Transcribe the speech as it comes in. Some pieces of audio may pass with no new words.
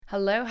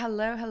Hello,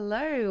 hello,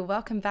 hello.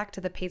 Welcome back to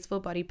the Peaceful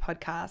Body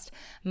Podcast.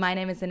 My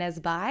name is Inez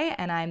Bai,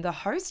 and I'm the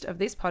host of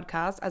this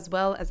podcast as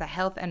well as a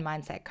health and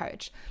mindset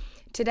coach.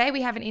 Today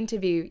we have an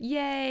interview,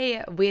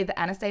 yay, with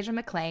Anastasia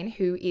McLean,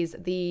 who is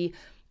the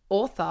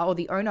author or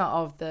the owner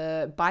of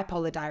the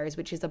Bipolar Diaries,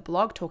 which is a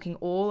blog talking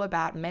all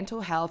about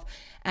mental health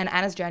and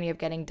Anna's journey of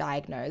getting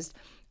diagnosed.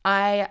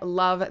 I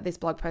love this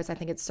blog post. I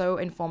think it's so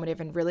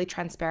informative and really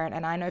transparent.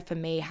 And I know for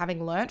me,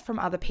 having learnt from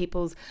other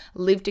people's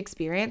lived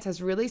experience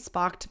has really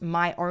sparked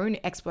my own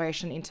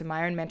exploration into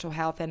my own mental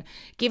health and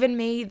given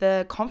me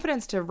the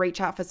confidence to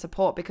reach out for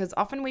support, because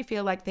often we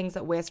feel like things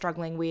that we're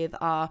struggling with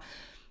are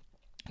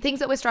things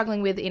that we're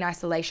struggling with in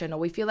isolation, or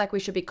we feel like we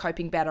should be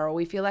coping better, or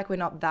we feel like we're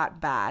not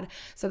that bad.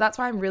 So that's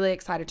why I'm really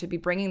excited to be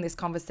bringing this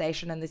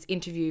conversation and this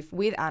interview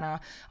with Anna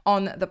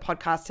on the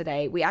podcast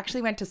today. We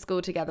actually went to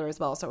school together as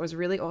well, so it was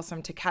really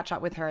awesome to catch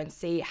up with her and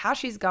see how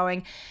she's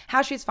going,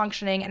 how she's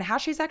functioning, and how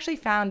she's actually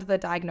found the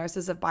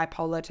diagnosis of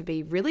bipolar to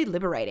be really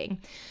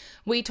liberating.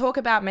 We talk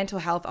about mental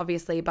health,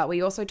 obviously, but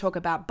we also talk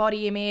about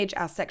body image,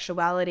 our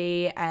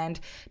sexuality, and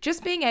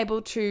just being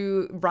able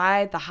to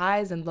ride the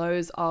highs and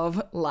lows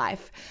of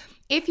life.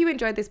 If you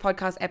enjoyed this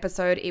podcast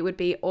episode, it would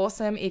be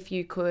awesome if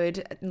you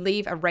could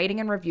leave a rating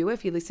and review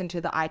if you listen to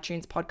the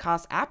iTunes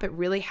podcast app. It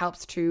really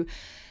helps to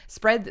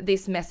spread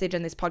this message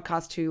and this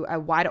podcast to a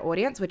wider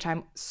audience, which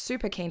I'm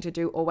super keen to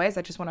do always.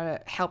 I just want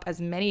to help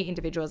as many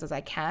individuals as I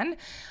can.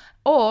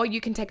 Or you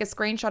can take a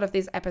screenshot of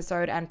this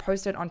episode and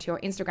post it onto your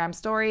Instagram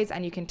stories,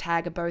 and you can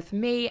tag both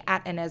me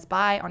at Inez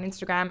Bai on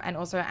Instagram and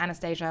also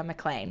Anastasia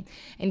McLean.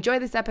 Enjoy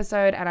this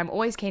episode, and I'm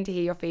always keen to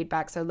hear your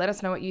feedback, so let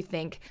us know what you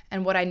think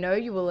and what I know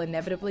you will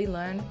inevitably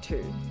learn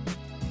too.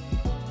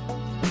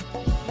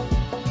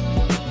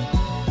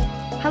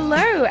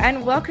 Hello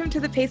and welcome to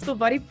the Peaceful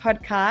Body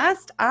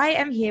Podcast. I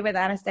am here with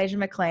Anastasia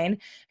McLean,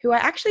 who I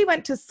actually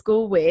went to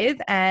school with,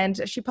 and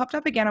she popped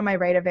up again on my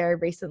radar very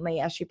recently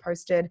as she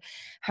posted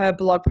her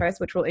blog post,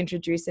 which we'll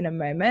introduce in a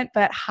moment.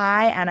 But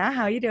hi, Anna,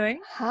 how are you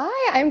doing?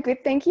 Hi, I'm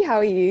good, thank you. How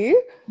are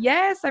you?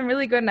 Yes, I'm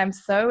really good, and I'm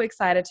so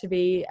excited to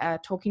be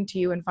talking to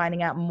you and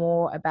finding out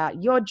more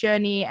about your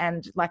journey.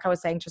 And like I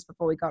was saying just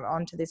before we got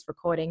on to this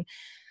recording,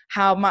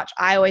 how much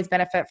I always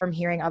benefit from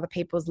hearing other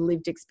people's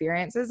lived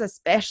experiences,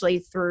 especially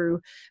through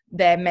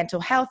their mental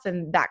health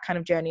and that kind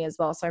of journey as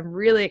well. So I'm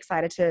really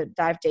excited to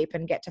dive deep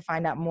and get to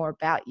find out more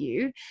about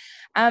you.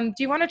 Do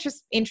you want to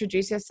just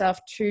introduce yourself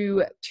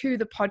to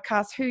the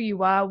podcast, who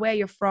you are, where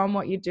you're from,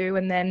 what you do,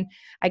 and then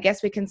I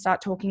guess we can start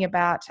talking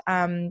about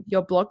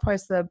your blog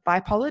post, the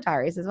Bipolar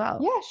Diaries, as well.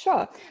 Yeah,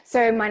 sure.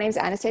 So my name's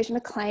Anastasia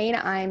McLean.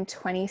 I'm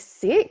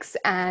 26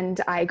 and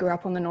I grew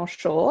up on the North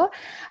Shore.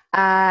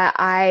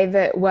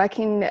 I've worked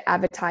in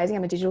advertising.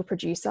 I'm a digital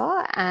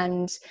producer,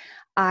 and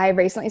I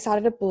recently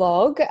started a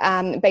blog.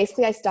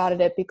 Basically, I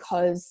started it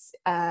because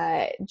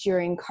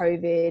during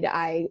COVID,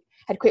 I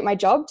had quit my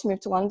job to move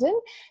to London.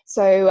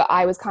 So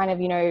I was kind of,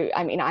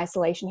 I'm in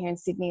isolation here in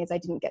Sydney as I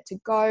didn't get to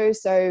go.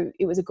 So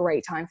it was a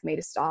great time for me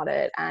to start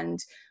it,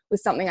 and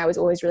was something I was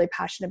always really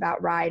passionate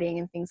about, writing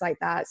and things like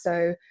that.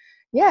 So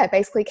yeah, it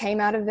basically came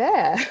out of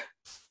there.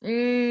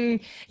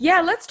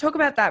 Yeah, let's talk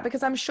about that,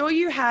 because I'm sure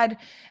you had,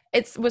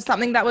 it was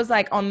something that was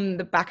like on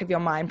the back of your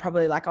mind,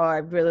 probably like, oh,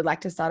 I'd really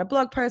like to start a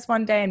blog post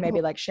one day and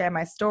maybe like share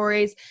my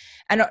stories.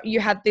 And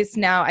you had this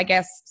now, I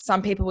guess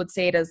some people would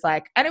see it as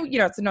like, I don't,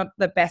 it's not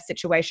the best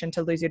situation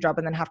to lose your job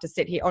and then have to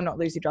sit here, or not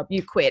lose your job,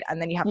 you quit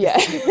and then you have to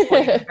sit here before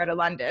you can go to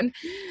London.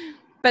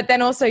 But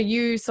then also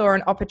you saw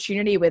an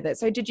opportunity with it.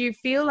 So did you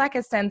feel like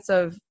a sense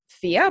of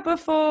fear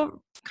before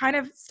kind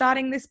of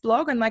starting this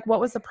blog? And like, what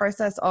was the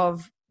process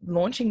of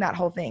launching that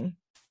whole thing?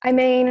 I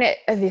mean,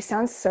 this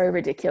sounds so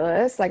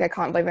ridiculous. Like, I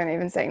can't believe I'm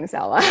even saying this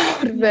out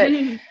loud. But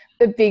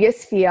the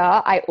biggest fear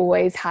I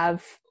always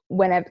have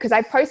whenever, because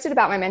I've posted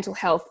about my mental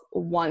health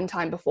one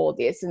time before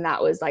this, and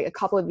that was like a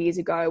couple of years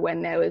ago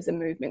when there was a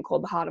movement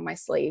called the Heart on My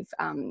Sleeve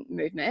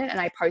movement. And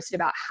I posted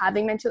about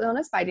having mental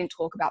illness, but I didn't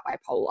talk about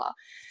bipolar.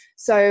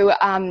 So,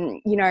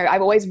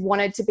 I've always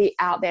wanted to be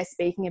out there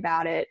speaking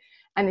about it.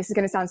 And this is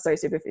going to sound so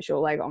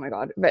superficial, like, oh my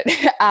God. But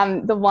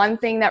the one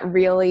thing that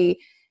really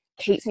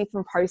keeps me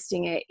from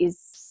posting it is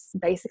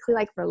basically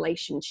like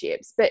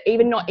relationships, but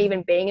even not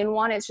even being in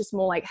one. It's just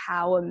more like,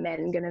 how are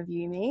men going to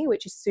view me,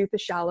 which is super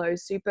shallow,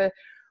 super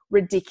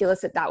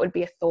ridiculous that would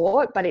be a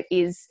thought, but it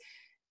is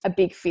a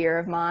big fear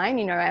of mine.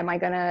 Am I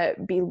going to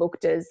be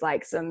looked as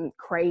like some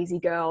crazy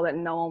girl that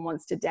no one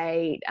wants to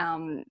date,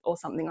 or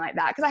something like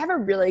that? Because I have a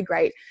really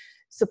great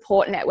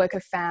support network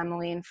of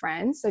family and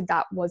friends. So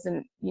that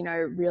wasn't,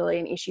 really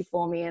an issue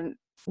for me. And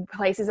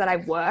places that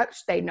I've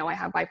worked, they know I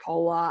have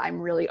bipolar.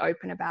 I'm really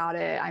open about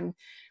it. I'm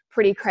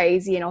pretty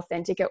crazy and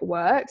authentic at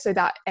work. So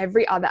that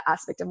every other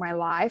aspect of my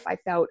life, I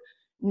felt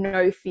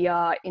no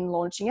fear in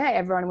launching it.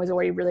 Everyone was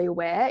already really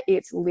aware.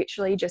 It's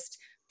literally just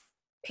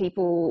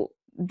people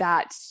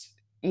that,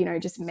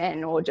 just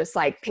men, or just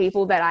like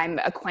people that I'm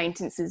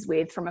acquaintances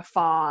with from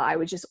afar. I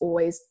was just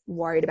always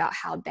worried about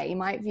how they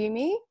might view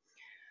me.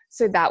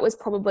 So that was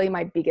probably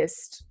my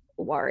biggest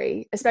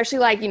worry, especially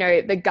like,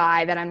 the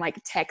guy that I'm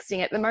like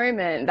texting at the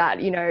moment that,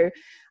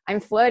 I'm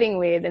flirting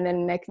with, and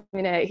then next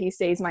minute he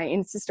sees my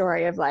Insta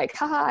story of like,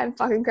 haha, I'm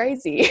fucking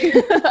crazy.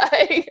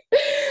 Like,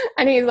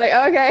 and he's like,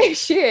 okay,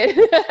 shit.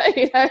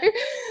 You know?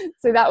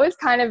 So that was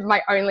kind of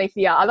my only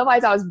fear.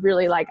 Otherwise I was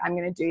really like, I'm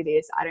going to do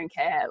this. I don't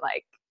care.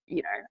 Like,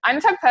 you know, I'm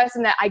the type of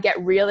person that I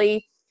get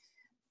really,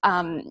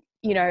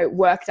 you know,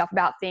 worked up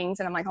about things,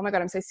 and I'm like, oh my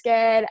God, I'm so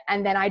scared.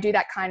 And then I do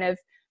that kind of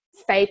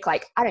fake,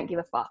 like, I don't give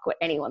a fuck what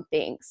anyone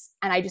thinks.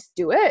 And I just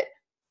do it.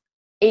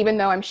 Even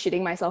though I'm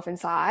shitting myself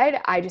inside,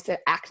 I just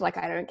act like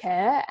I don't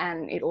care.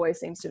 And it always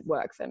seems to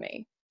work for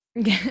me.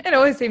 It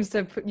always seems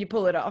to you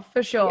pull it off,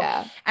 for sure.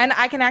 Yeah. And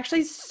I can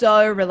actually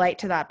so relate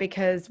to that,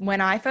 because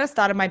when I first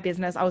started my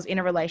business, I was in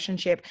a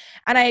relationship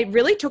and I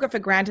really took it for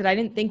granted. I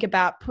didn't think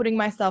about putting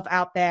myself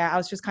out there. I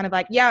was just kind of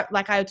like, yeah,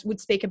 like I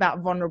would speak about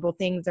vulnerable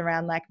things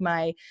around like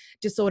my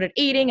disordered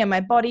eating and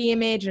my body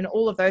image and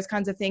all of those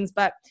kinds of things.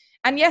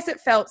 And yes, it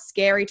felt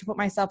scary to put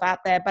myself out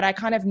there, but I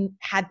kind of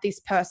had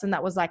this person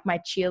that was like my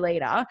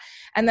cheerleader.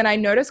 And then I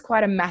noticed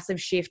quite a massive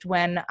shift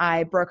when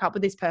I broke up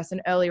with this person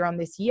earlier on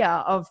this year,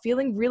 of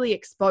feeling really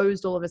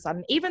exposed all of a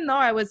sudden. Even though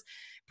I was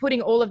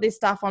putting all of this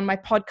stuff on my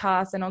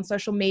podcast and on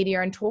social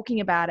media and talking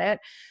about it,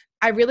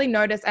 I really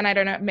noticed, and I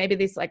don't know, maybe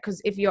this, like,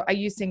 because are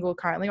you single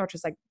currently, or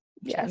just like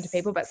chatting to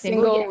people, but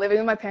single, yeah. Living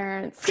with my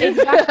parents.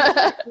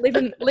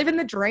 Exactly. living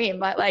the dream.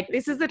 Like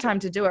this is the time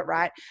to do it,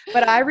 right?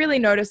 But I really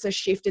noticed a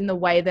shift in the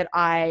way that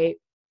I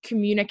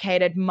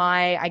communicated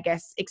my, I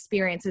guess,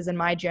 experiences and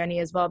my journey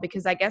as well,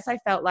 because I guess I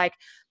felt like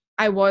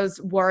I was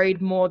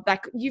worried more,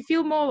 like you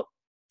feel more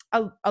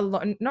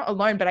alone, not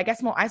alone, but I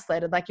guess more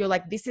isolated. Like you're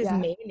like, this is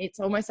me. And it's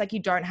almost like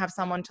you don't have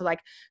someone to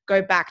like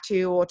go back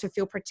to or to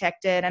feel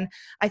protected. And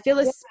I feel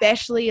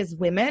especially as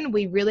women,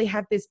 we really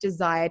have this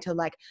desire to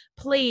like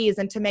please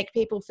and to make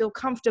people feel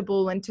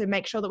comfortable and to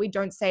make sure that we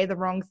don't say the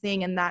wrong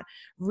thing. And that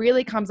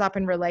really comes up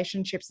in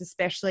relationships,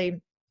 especially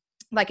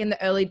like in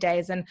the early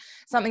days. And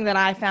something that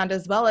I found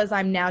as well as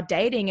I'm now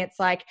dating, it's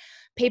like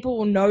people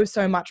will know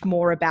so much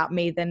more about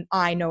me than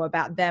I know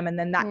about them. And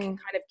then that can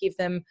kind of give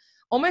them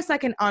almost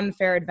like an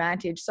unfair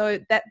advantage. So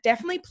that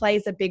definitely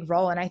plays a big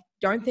role. And I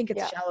don't think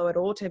it's shallow at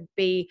all to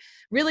be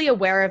really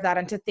aware of that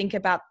and to think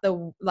about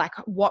like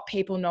what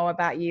people know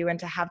about you and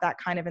to have that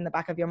kind of in the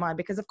back of your mind,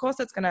 because of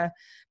course it's going to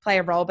play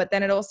a role, but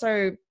then it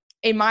also,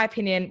 in my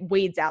opinion,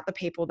 weeds out the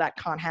people that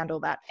can't handle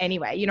that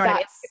anyway. You know what I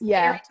mean? It's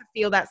scary to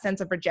feel that sense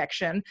of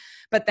rejection,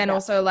 but then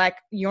also like,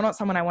 you're not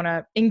someone I want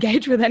to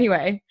engage with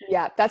anyway.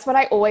 Yeah. That's what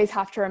I always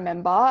have to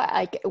remember.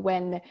 Like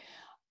when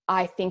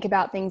I think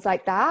about things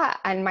like that,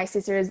 and my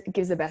sister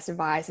gives the best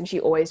advice, and she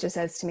always just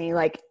says to me,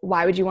 like,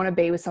 why would you want to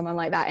be with someone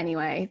like that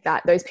anyway?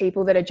 That those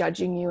people that are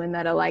judging you and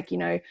that are like, you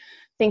know,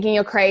 thinking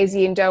you're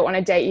crazy and don't want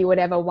to date you,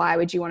 whatever, why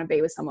would you want to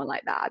be with someone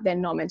like that? They're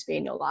not meant to be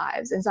in your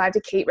lives. And so I have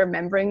to keep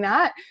remembering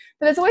that.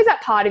 But there's always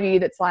that part of you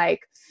that's like,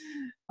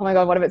 oh my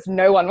God, what if it's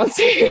no one wants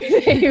to be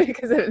with me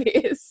because of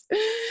this?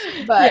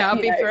 But yeah,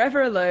 I'll be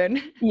forever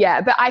alone.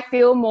 Yeah, but I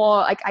feel more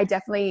like I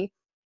definitely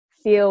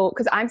feel,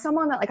 because I'm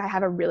someone that like I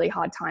have a really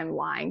hard time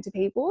lying to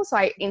people. So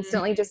I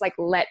instantly just like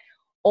let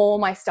all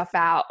my stuff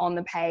out on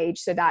the page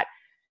so that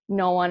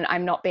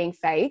I'm not being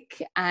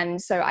fake.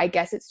 And so I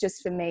guess it's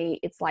just for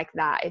me, it's like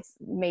that. It's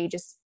me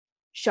just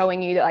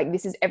showing you that like,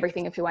 this is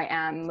everything of who I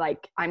am.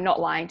 Like, I'm not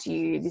lying to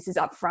you. This is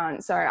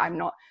upfront. So I'm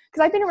not,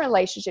 because I've been in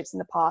relationships in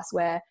the past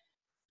where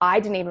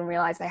I didn't even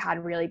realize they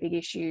had really big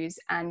issues,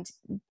 and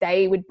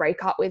they would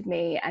break up with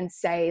me and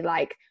say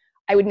like,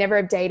 I would never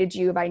have dated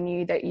you if I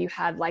knew that you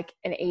had like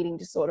an eating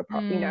disorder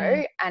problem, you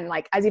know, and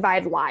like as if I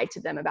had lied to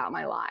them about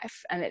my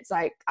life. And it's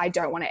like, I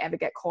don't want to ever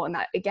get caught in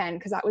that again,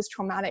 because that was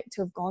traumatic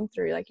to have gone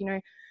through. Like, you know,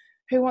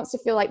 who wants to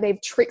feel like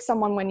they've tricked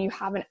someone when you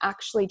haven't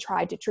actually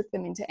tried to trick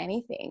them into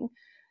anything?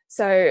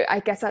 So I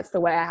guess that's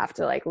the way I have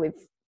to like live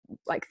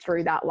like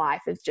through that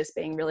life, is just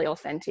being really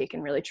authentic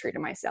and really true to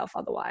myself.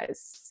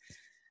 Otherwise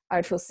I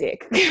would feel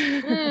sick.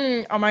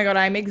 Oh my God,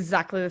 I'm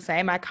exactly the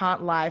same. I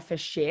can't lie for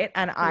shit.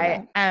 And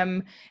I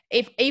am,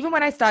 even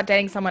when I start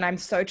dating someone, I'm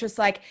so just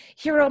like,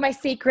 here are all my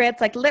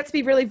secrets. Like, let's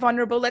be really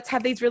vulnerable. Let's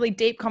have these really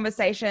deep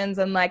conversations.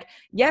 And like,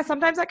 yeah,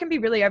 sometimes that can be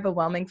really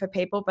overwhelming for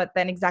people. But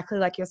then exactly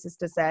like your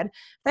sister said,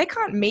 they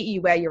can't meet you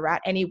where you're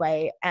at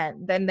anyway.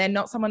 And then they're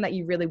not someone that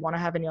you really want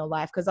to have in your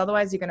life, because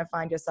otherwise you're going to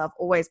find yourself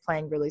always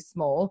playing really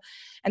small.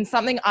 And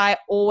something I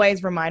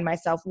always remind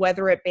myself,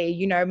 whether it be,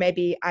 you know,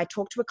 maybe I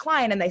talk to a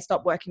client and they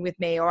stop working with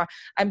me, or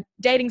I'm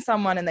dating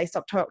someone and they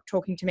stop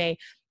talking to me,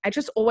 I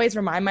just always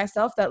remind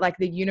myself that like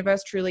the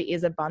universe truly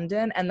is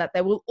abundant, and that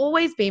there will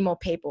always be more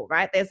people,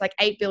 right? There's like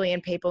 8 billion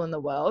people in the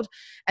world.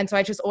 And so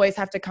I just always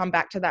have to come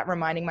back to that,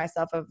 reminding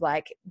myself of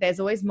like, there's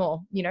always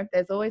more, you know,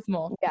 there's always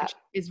more, which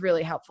is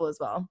really helpful as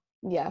well.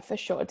 Yeah, for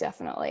sure.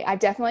 Definitely. I've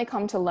definitely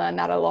come to learn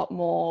that a lot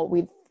more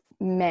with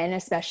men,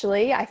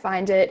 especially. I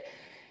find it,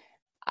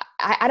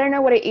 I don't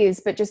know what it is,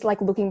 but just like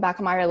looking back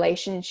on my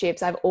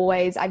relationships, I've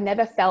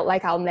never felt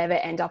like I'll never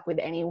end up with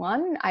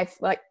anyone.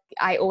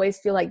 I always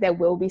feel like there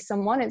will be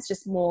someone. It's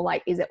just more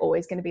like, is it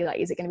always going to be like,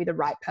 is it going to be the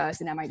right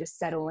person? Am I just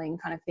settling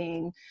kind of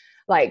thing?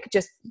 like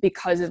just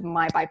because of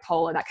my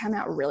bipolar. That came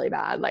out really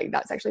bad. Like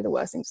that's actually the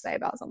worst thing to say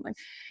about something.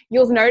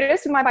 You'll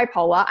notice with my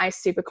bipolar, I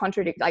super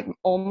contradict, like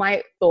all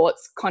my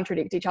thoughts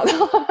contradict each other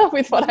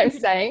with what I'm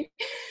saying.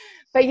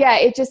 But yeah,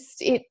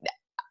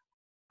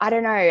 I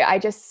don't know.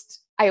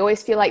 I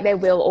always feel like there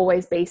will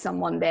always be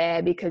someone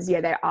there because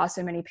yeah, there are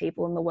so many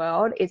people in the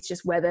world. It's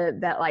just whether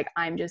that like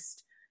I'm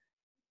just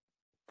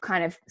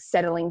kind of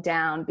settling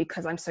down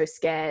because I'm so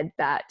scared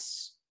that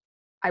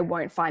I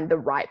won't find the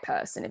right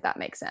person, if that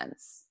makes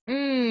sense.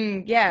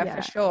 Yeah,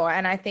 for sure.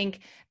 And I think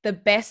the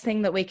best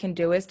thing that we can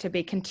do is to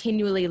be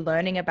continually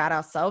learning about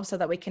ourselves so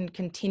that we can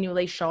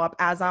continually show up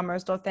as our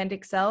most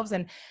authentic selves.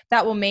 And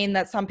that will mean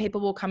that some people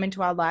will come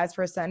into our lives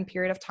for a certain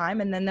period of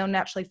time and then they'll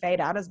naturally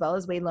fade out as well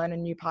as we learn a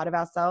new part of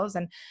ourselves.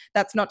 And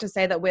that's not to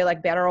say that we're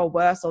like better or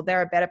worse or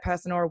they're a better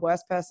person or a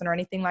worse person or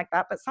anything like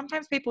that. But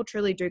sometimes people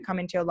truly do come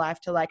into your life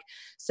to like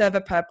serve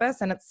a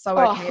purpose, and it's so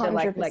okay to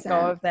like let go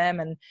of them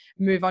and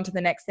move on to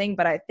the next thing.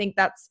 But I think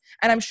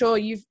and I'm sure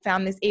you've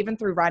found this even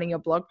through writing your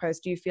blog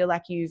post. Do you feel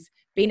like you've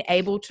been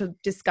able to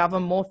discover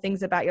more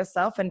things about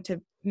yourself and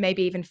to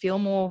maybe even feel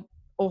more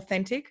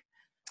authentic?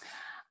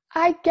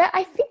 I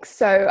think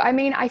so. I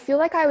mean, I feel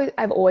like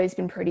I've always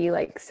been pretty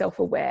like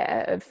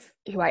self-aware of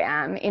who I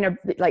am in a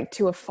like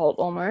to a fault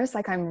almost.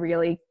 Like I'm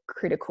really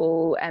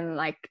critical and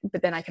like,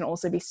 but then I can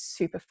also be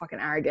super fucking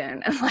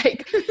arrogant and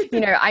like,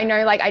 I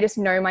know like I just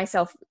know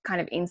myself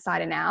kind of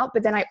inside and out.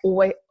 But then I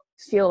always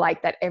feel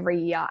like that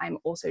every year I'm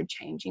also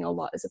changing a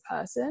lot as a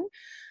person.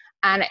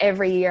 And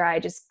every year I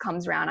just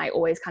comes around, I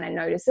always kind of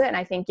notice it. And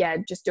I think, yeah,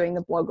 just doing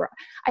the blog,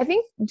 I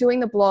think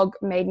doing the blog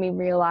made me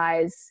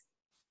realize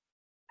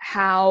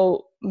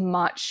how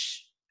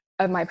much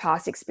of my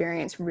past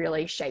experience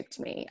really shaped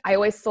me. I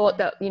always thought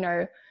that,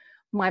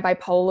 my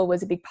bipolar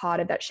was a big part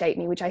of that shaped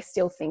me, which I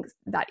still think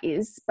that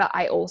is. But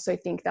I also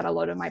think that a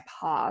lot of my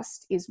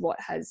past is what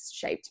has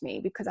shaped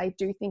me, because I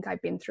do think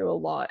I've been through a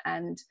lot.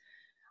 And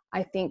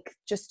I think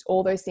just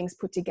all those things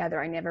put together,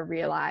 I never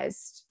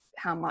realized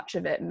how much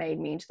of it made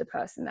me into the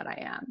person that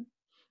I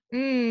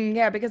am.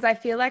 Yeah, because I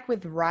feel like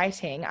with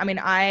writing, I mean,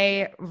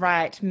 I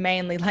write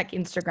mainly like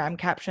Instagram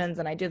captions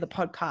and I do the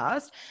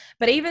podcast,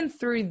 but even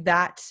through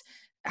that,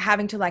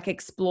 having to like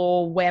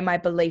explore where my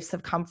beliefs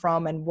have come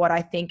from and what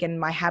I think and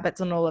my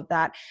habits and all of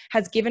that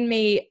has given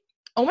me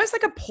almost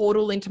like a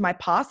portal into my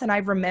past. And I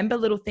remember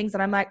little things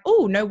and I'm like,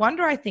 oh, no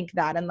wonder I think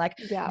that. And like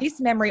this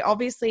memory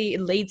obviously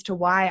leads to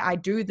why I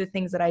do the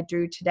things that I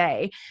do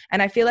today.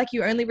 And I feel like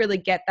you only really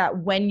get that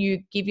when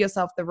you give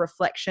yourself the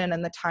reflection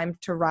and the time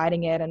to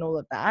writing it and all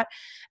of that.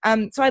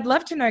 So I'd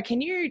love to know,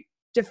 can you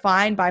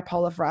define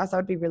bipolar for us? That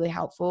would be really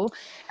helpful.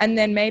 And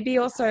then maybe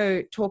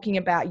also talking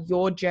about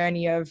your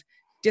journey of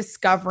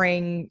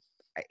discovering,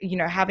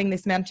 having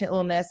this mental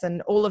illness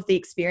and all of the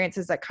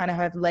experiences that kind of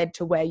have led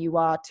to where you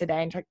are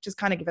today, and just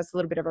kind of give us a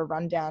little bit of a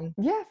rundown.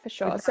 Yeah, for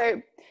sure.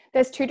 So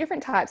there's two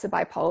different types of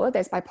bipolar.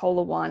 There's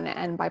bipolar 1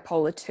 and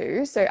bipolar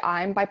 2. So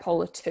I'm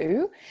bipolar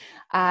 2.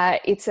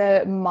 It's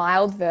a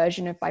mild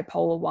version of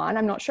bipolar 1.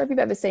 I'm not sure if you've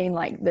ever seen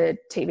like the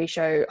TV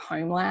show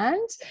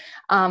Homeland,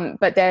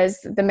 but there's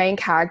the main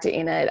character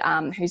in it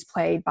who's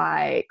played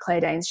by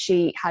Claire Danes.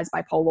 She has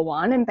bipolar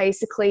 1, and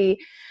basically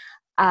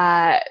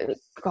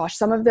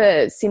some of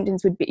the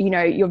symptoms would be,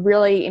 you're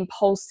really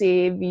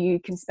impulsive, you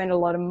can spend a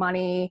lot of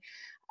money,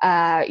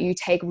 you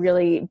take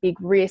really big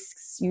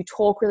risks, you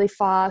talk really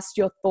fast,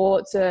 your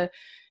thoughts are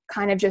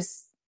kind of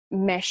just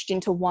meshed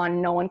into one.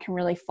 No one can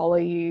really follow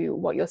you,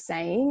 what you're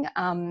saying.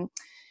 You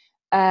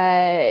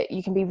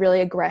can be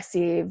really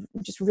aggressive,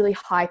 just really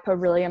hyper,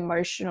 really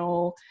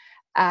emotional.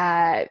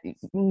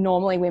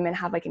 Normally women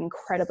have like an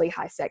incredibly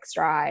high sex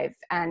drive,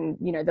 and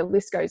the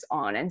list goes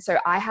on. And so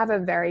I have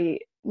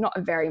not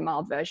a very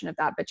mild version of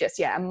that, but just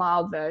a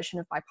mild version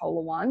of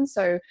bipolar 1.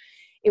 So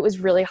it was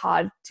really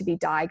hard to be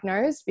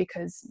diagnosed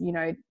because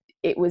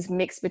it was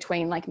mixed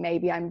between like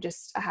maybe I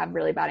have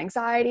really bad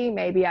anxiety,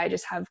 maybe I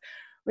just have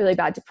really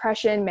bad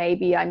depression,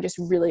 maybe I'm just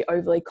really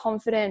overly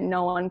confident.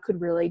 No one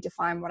could really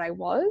define what I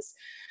was.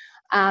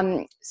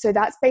 So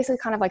that's basically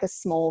kind of like a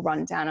small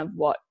rundown of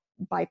what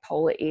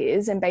bipolar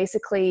is. And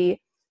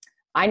basically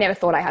I never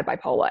thought I had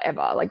bipolar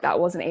ever. Like that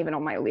wasn't even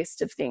on my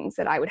list of things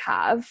that I would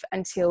have,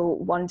 until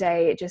one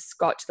day it just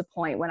got to the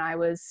point when I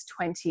was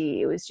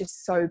 20. It was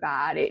just so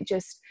bad.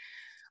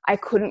 I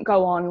couldn't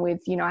go on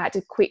with, I had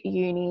to quit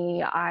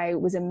uni. I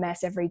was a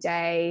mess every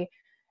day.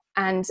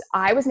 And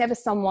I was never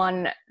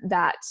someone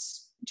that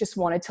just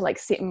wanted to like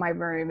sit in my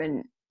room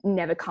and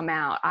never come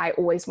out. I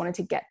always wanted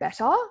to get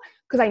better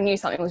because I knew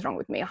something was wrong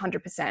with me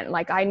 100%.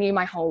 Like I knew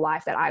my whole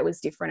life that I was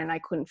different and I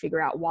couldn't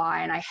figure out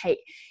why. And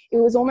it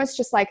was almost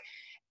just like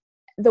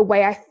the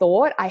way I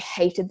thought. I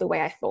hated the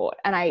way I thought.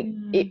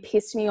 And it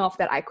pissed me off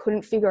that I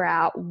couldn't figure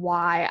out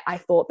why I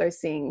thought those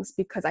things,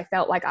 because I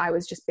felt like I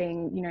was just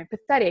being,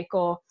 pathetic,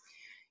 or,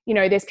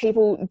 there's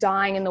people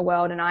dying in the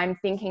world and I'm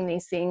thinking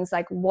these things,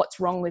 like what's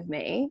wrong with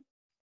me?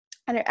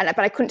 But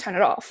I couldn't turn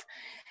it off.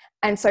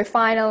 And so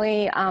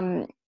finally,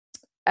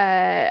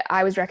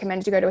 I was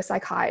recommended to go to a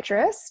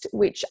psychiatrist,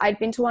 which I'd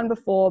been to one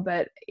before,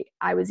 but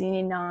I was in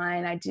year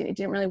 9. It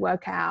didn't really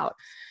work out.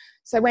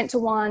 So I went to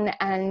one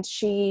and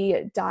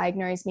she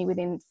diagnosed me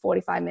within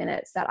 45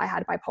 minutes that I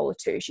had bipolar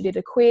 2. She did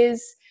a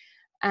quiz.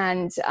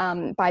 And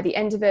by the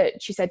end of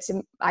it, she said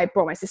I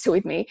brought my sister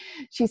with me.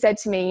 She said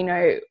to me, you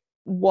know,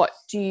 what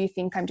do you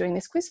think I'm doing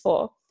this quiz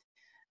for?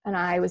 And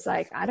I was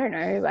like, I don't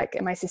know. Like,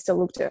 and my sister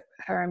looked at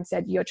her and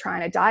said, you're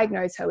trying to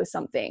diagnose her with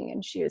something.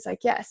 And she was like,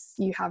 yes,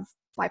 you have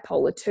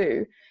bipolar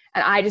 2.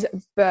 And I just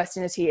burst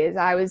into tears.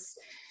 I was,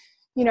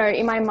 you know,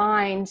 in my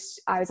mind,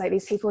 I was like,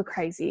 these people are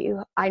crazy.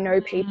 I know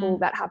people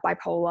that have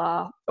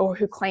bipolar or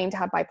who claim to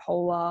have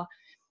bipolar.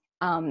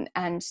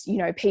 And, you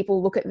know,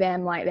 people look at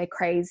them like they're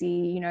crazy.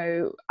 You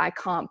know, I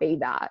can't be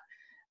that.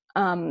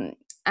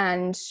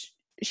 And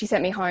she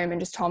sent me home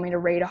and just told me to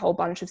read a whole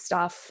bunch of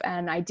stuff.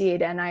 And I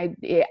did. And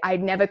I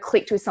never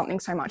clicked with something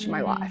so much in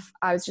my life.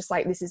 I was just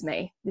like, this is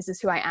me. This is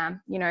who I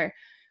am. You know,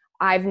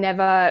 I've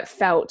never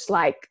felt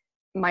like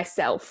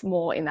myself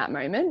more in that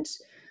moment.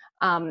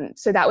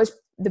 So that was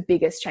the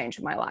biggest change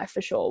of my life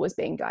for sure, was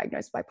being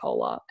diagnosed with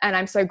bipolar. And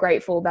I'm so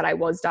grateful that I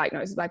was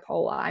diagnosed with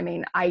bipolar. I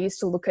mean, I used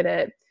to look at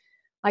it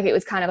like it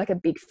was kind of like a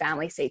big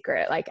family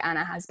secret. Like,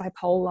 Anna has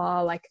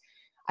bipolar. Like,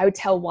 I would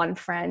tell one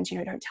friend, you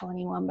know, don't tell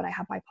anyone, but I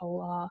have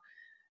bipolar.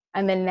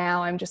 And then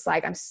now I'm just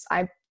like,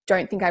 I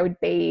don't think I would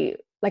be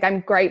like, I'm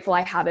grateful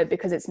I have it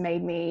because it's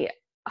made me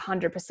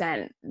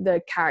 100%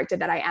 the character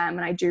that I am.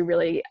 And I do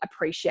really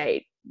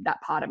appreciate that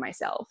part of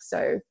myself.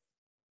 So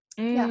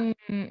yeah.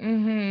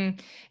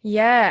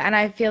 Yeah. And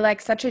I feel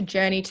like such a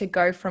journey to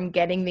go from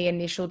getting the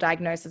initial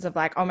diagnosis of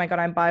like, oh my God,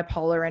 I'm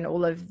bipolar, and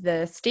all of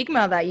the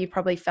stigma that you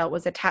probably felt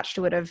was attached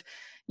to it of,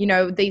 you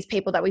know, these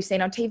people that we've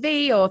seen on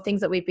TV or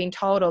things that we've been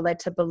told or led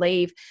to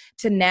believe,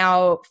 to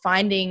now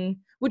finding,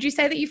 would you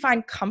say that you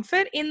find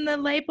comfort in the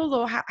label,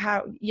 or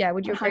how yeah,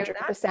 would you agree with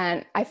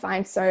that?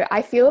 100%.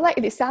 I feel like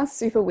this sounds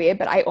super weird,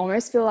 but I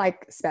almost feel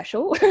like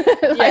special.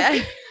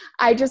 Like,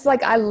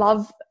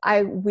 Yeah.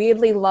 I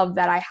weirdly love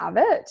that I have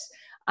it.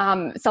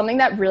 Something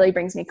that really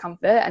brings me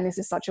comfort, and this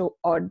is such an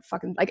odd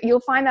fucking, like, you'll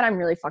find that I'm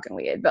really fucking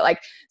weird, but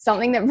like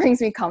something that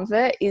brings me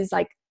comfort is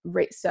like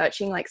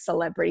researching like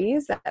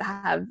celebrities that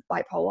have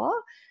bipolar,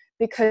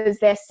 because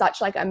they're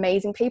such like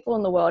amazing people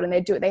in the world, and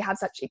they have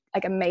such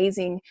like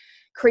amazing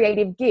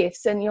creative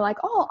gifts, and you're like,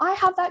 oh, I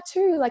have that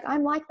too. Like,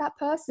 I'm like that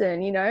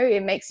person, you know. It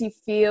just makes you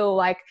feel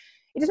like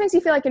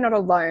you're not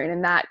alone,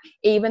 and that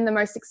even the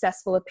most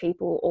successful of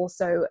people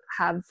also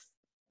have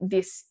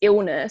this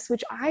illness,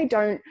 which I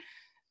don't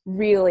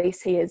really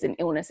see as an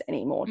illness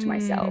anymore to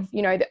myself.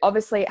 You know,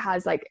 obviously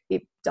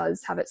it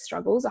does have its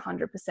struggles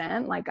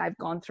 100%. Like, I've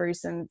gone through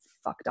some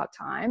fucked up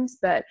times,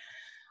 but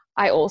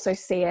I also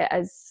see it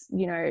as,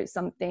 you know,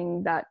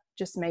 something that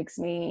just makes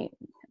me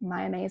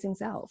my amazing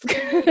self.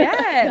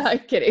 Yes. No, I'm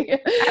kidding.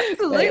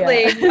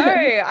 Absolutely. Yeah.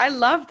 No, I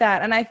love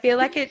that. And I feel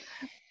like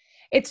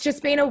it's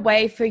just been a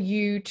way for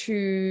you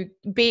to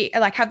be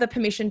like, have the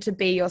permission to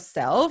be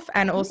yourself,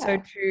 and also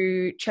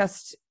to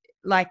just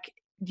like,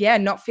 yeah,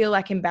 not feel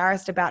like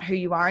embarrassed about who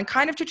you are, and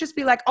kind of to just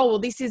be like, oh, well,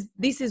 this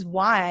is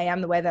why I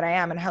am the way that I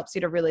am, and helps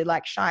you to really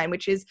like shine,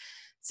 which is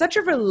such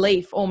a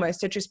relief almost,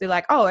 to just be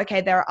like, oh,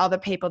 okay, there are other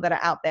people that are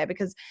out there.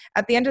 Because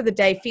at the end of the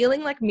day,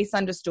 feeling like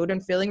misunderstood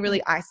and feeling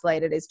really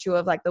isolated is two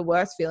of like the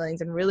worst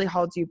feelings, and really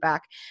holds you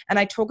back. And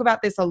I talk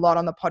about this a lot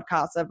on the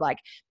podcast of like,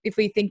 if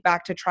we think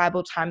back to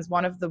tribal times,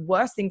 one of the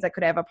worst things that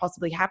could ever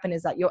possibly happen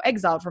is that you're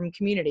exiled from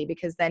community,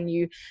 because then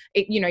you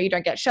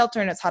don't get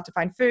shelter, and it's hard to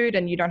find food,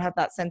 and you don't have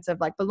that sense of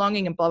like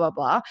belonging, and blah, blah,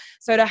 blah.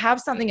 So to have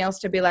something else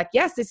to be like,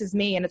 yes, this is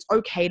me, and it's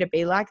okay to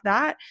be like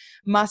that,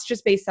 must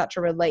just be such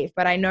a relief.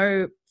 But I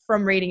know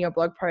from reading your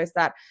blog post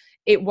that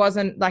it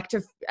wasn't like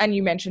and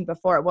you mentioned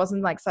before, it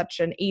wasn't like such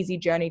an easy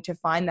journey to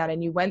find that.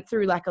 And you went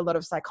through like a lot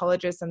of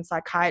psychologists and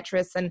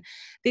psychiatrists. And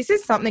this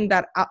is something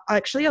that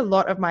actually a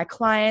lot of my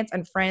clients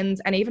and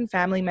friends and even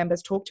family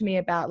members talk to me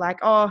about, like,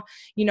 oh,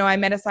 you know, I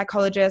met a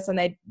psychologist and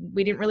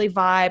we didn't really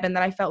vibe. And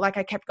then I felt like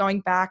I kept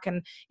going back,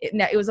 and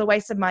it was a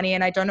waste of money,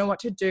 and I don't know what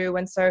to do.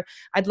 And so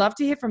I'd love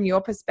to hear from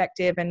your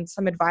perspective and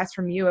some advice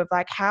from you of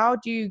like, how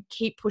do you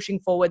keep pushing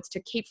forwards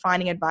to keep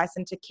finding advice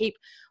and to keep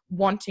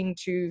wanting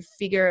to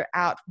figure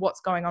out what's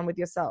going on with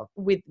yourself,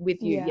 with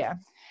you.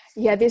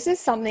 Yeah, this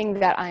is something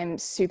that I'm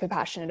super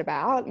passionate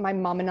about. My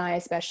mum and I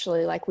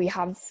especially, like, we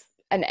have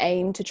an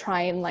aim to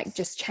try and like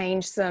just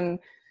change some,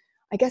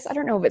 I guess, I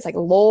don't know if it's like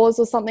laws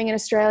or something in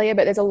Australia,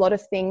 but there's a lot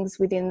of things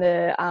within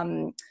the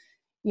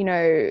you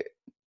know,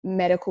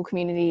 medical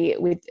community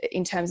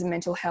in terms of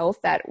mental health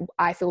that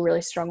I feel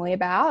really strongly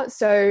about.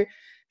 So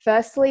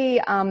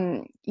firstly,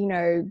 you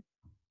know,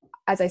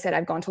 as I said,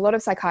 I've gone to a lot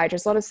of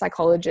psychiatrists, a lot of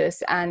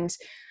psychologists, and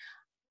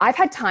I've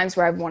had times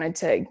where I've wanted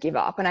to give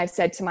up, and I've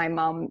said to my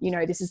mum, you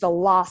know, this is the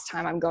last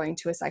time I'm going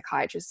to a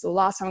psychiatrist, the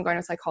last time I'm going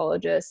to a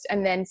psychologist,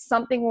 and then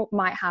something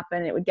might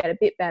happen, it would get a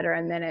bit better,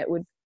 and then it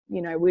would,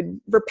 you know, would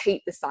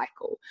repeat the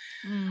cycle.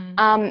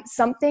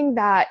 Something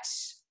that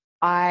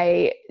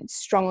I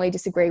strongly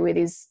disagree with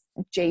is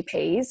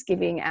GPs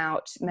giving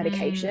out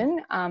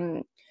medication.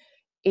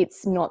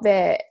 It's not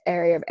their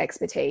area of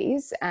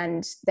expertise,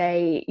 and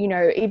they, you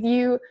know,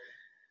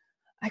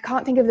 I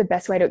can't think of the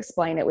best way to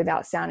explain it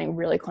without sounding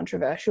really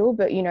controversial,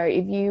 but you know,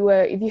 if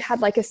you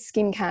had like a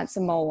skin cancer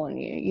mole on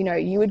you, you know,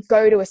 you would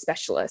go to a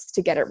specialist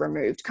to get it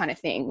removed, kind of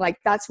thing. Like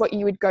that's what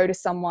you would go to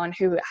someone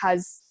who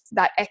has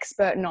that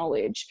expert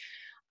knowledge.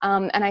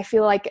 And I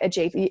feel like a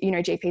GP, you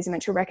know, GPs are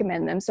meant to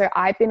recommend them. So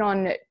I've been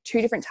on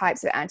 2 different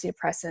types of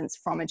antidepressants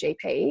from a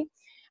GP,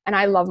 and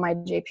I love my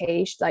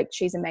GP.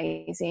 She's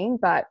amazing,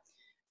 but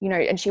you know,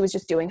 and she was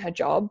just doing her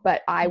job.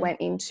 But I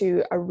went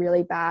into a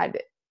really bad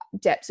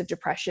depths of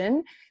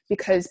depression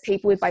because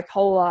people with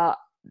bipolar,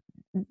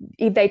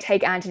 if they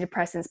take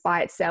antidepressants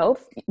by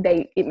itself,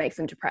 it makes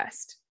them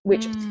depressed,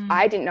 which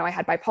I didn't know I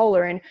had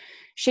bipolar, and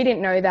she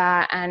didn't know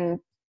that. And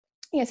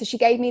yeah, so she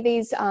gave me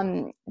these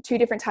 2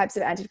 different types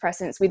of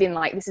antidepressants within,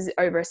 like, this is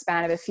over a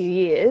span of a few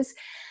years,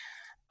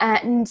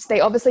 and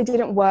they obviously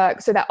didn't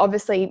work. So that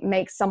obviously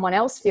makes someone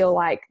else feel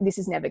like this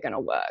is never going to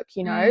work,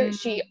 you know.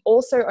 She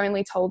also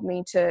only told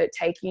me to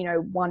take, you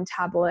know, 1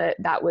 tablet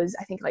that was,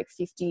 I think, like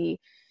 50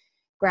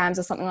 grams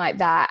or something like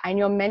that, and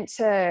you're meant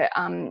to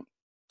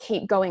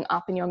keep going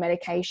up in your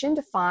medication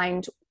to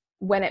find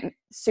when it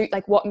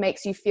like what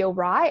makes you feel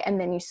right, and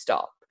then you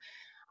stop,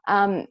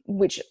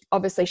 which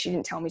obviously she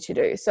didn't tell me to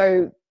do.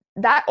 So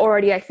that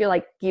already, I feel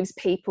like, gives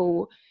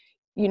people,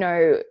 you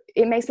know,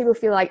 it makes people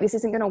feel like this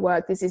isn't going to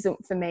work, this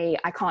isn't for me,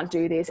 I can't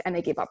do this, and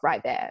they give up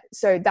right there.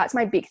 So that's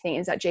my big thing,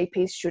 is that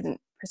GPs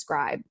shouldn't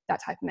prescribe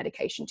that type of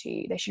medication to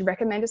you. They should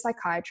recommend a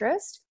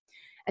psychiatrist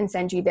and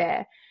send you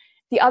there.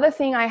 The other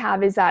thing I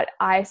have is that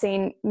I've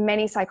seen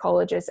many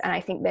psychologists, and I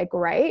think they're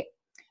great.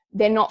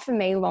 They're not for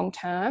me long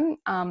term.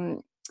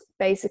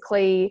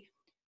 Basically,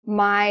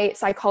 my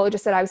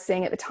psychologist that I was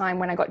seeing at the time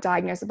when I got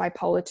diagnosed with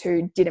bipolar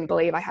 2 didn't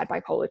believe I had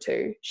bipolar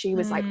 2. She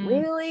was like,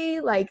 really?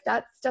 Like,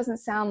 that doesn't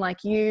sound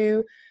like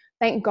you.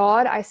 Thank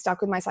God I stuck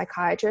with my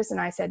psychiatrist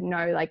and I said,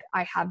 no, like,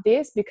 I have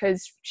this,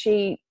 because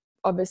she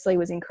obviously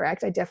was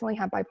incorrect. I definitely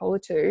have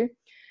bipolar 2.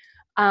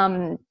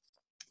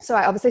 So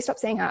I obviously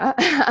stopped seeing her,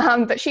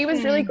 but she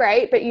was really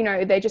great. But, you know,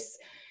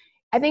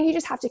 I think you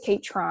just have to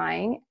keep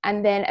trying.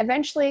 And then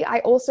eventually I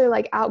also,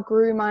 like,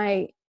 outgrew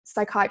my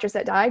psychiatrist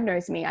that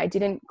diagnosed me. I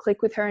didn't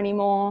click with her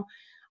anymore.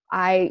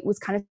 I was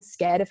kind of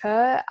scared of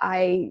her.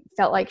 I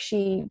felt like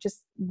she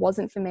just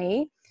wasn't for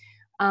me.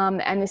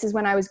 And this is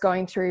when I was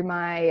going through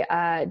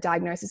my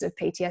diagnosis of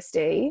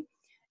PTSD.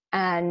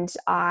 And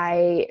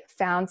I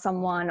found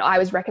someone, I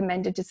was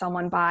recommended to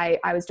someone I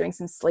was doing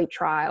some sleep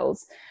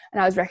trials,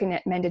 and I was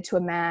recommended to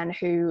a man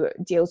who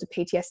deals with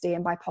PTSD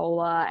and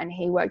bipolar, and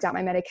he worked out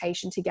my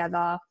medication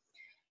together.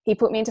 He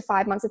put me into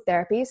 5 months of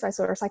therapy. So I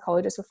saw a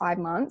psychologist for 5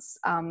 months.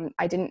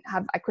 I couldn't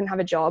have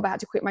a job. I had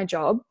to quit my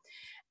job,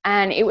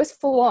 and it was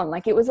full on.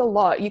 Like, it was a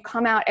lot. You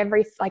come out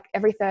every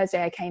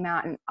Thursday. I came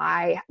out and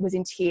I was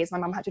in tears. My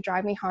mum had to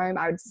drive me home.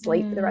 I would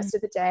sleep for the rest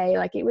of the day.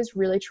 Like, it was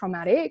really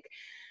traumatic.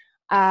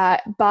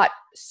 But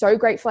so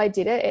grateful I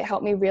did it. It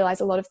helped me realize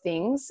a lot of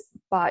things,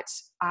 but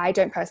I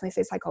don't personally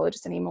see a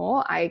psychologist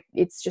anymore.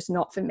 It's just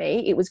not for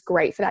me. It was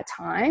great for that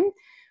time,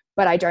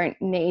 but I don't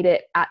need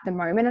it at the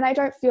moment. And I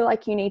don't feel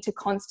like you need to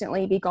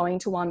constantly be going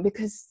to one,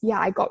 because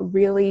I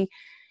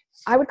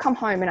would come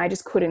home and I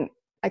just couldn't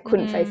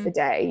face the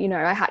day. You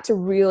know, I had to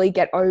really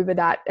get over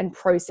that and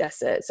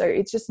process it. So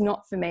it's just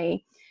not for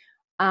me.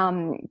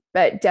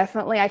 But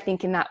definitely, I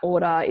think in that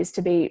order is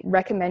to be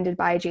recommended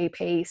by a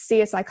GP,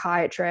 see a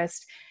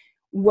psychiatrist,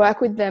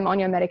 work with them on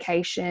your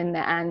medication,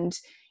 and,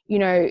 you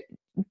know,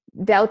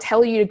 they'll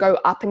tell you to go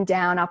up and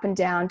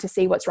down to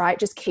see what's right.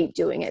 Just keep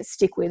doing it,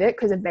 stick with it,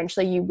 because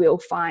eventually you will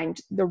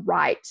find the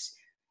right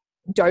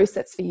dose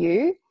that's for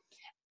you.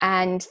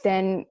 And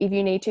then if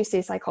you need to see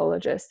a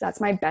psychologist,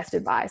 that's my best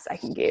advice I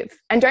can give.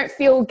 And don't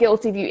feel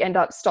guilty if you end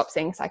up stop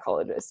seeing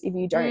psychologists. If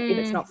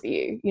it's not for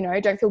you, you know,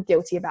 don't feel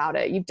guilty about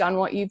it. You've done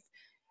what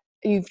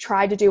you've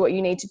tried to do what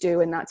you need to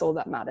do, and that's all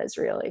that matters,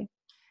 really.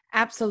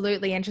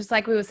 Absolutely. And just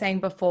like we were saying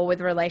before with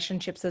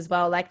relationships as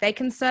well, like, they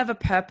can serve a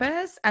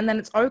purpose, and then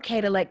it's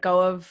okay to let go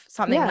of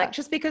something. Like,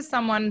 just because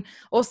someone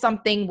or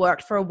something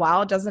worked for a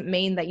while doesn't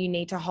mean that you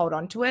need to hold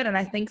on to it. And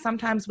I think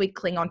sometimes we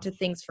cling on to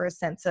things for a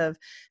sense of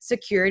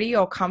security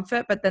or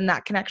comfort, but then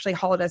that can actually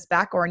hold us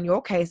back. Or in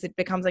your case, it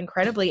becomes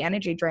incredibly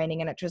energy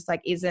draining, and it just,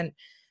 like, isn't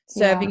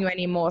serving you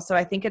anymore. So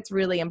I think it's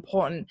really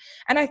important.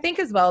 And I think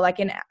as well, like,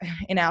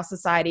 in our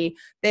society,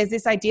 there's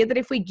this idea that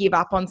if we give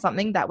up on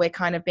something, that we're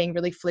kind of being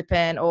really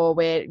flippant, or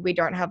we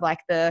don't have like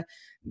the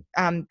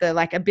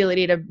like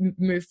ability to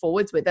move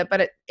forwards with it.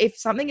 But if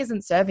something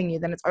isn't serving you,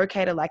 then it's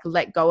okay to, like,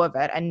 let go of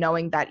it, and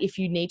knowing that if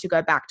you need to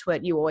go back to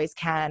it, you always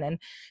can, and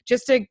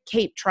just to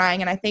keep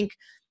trying. And I think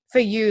for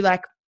you,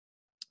 like,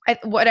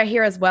 what I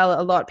hear as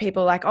well, a lot of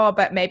people are like, oh,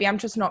 but maybe I'm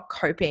just not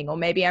coping, or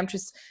maybe I'm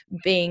just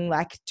being,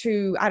 like,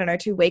 too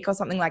weak or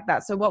something like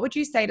that. So what would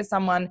you say to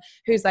someone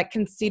who's, like,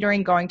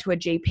 considering going to a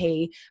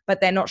GP,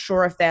 but they're not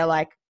sure if they're,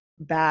 like,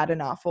 bad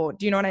enough, or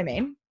do you know what I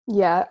mean?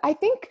 Yeah, I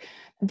think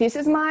this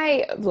is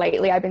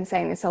lately I've been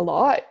saying this a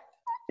lot.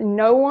 I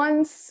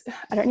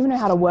don't even know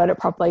how to word it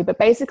properly, but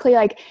basically,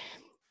 like,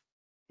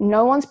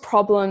 no one's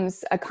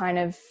problems are kind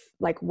of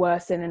like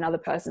worse than another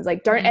person's.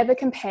 Like, don't ever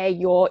compare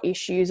your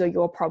issues or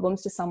your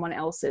problems to someone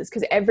else's,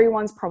 because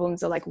everyone's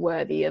problems are like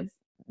worthy of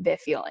their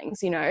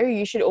feelings. You know,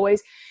 you should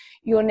always,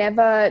 they're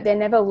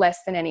never less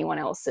than anyone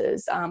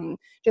else's.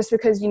 Just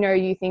because, you know,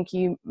 you think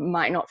you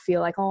might not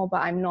feel like, oh,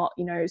 but I'm not,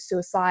 you know,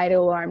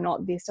 suicidal, or I'm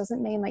not this,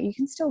 doesn't mean like you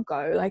can still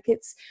go. Like,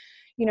 it's,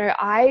 you know,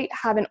 I've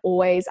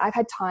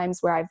had times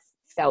where I've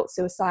felt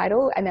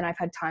suicidal, and then I've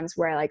had times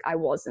where like I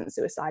wasn't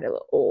suicidal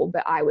at all,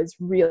 but I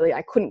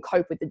couldn't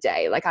cope with the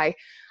day. Like I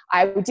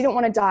didn't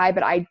want to die,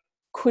 but I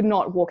could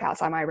not walk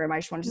outside my room. I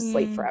just wanted to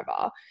sleep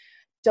forever.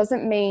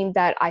 Doesn't mean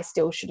that I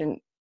still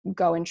shouldn't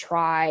go and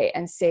try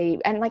and see.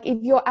 And like, if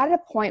you're at a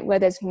point where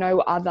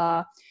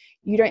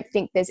you don't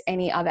think there's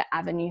any other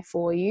avenue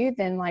for you,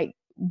 then like,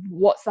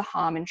 what's the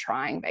harm in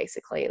trying,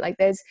 basically? Like,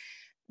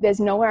 there's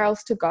nowhere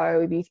else to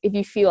go. If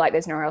you feel like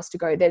there's nowhere else to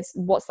go,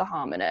 what's the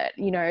harm in it?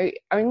 You know,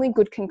 only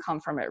good can come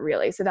from it,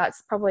 really. So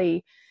that's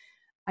probably,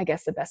 I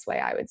guess, the best way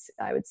I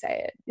would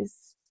say it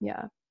is,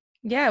 yeah.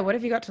 Yeah. What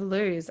have you got to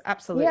lose?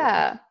 Absolutely.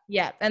 Yeah.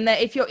 Yeah. And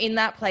that if you're in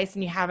that place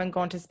and you haven't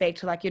gone to speak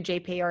to like your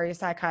GP or your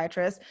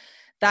psychiatrist,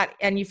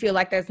 and you feel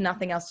like there's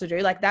nothing else to do,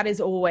 like that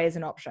is always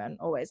an option,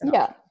 option.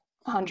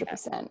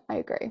 100%. I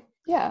agree.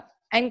 Yeah.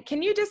 And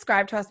can you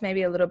describe to us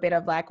maybe a little bit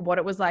of like what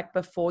it was like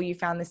before you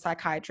found this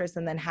psychiatrist,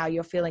 and then how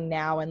you're feeling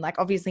now? And like,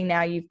 obviously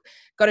now you've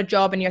got a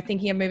job and you're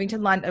thinking of moving to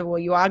London, or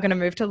you are going to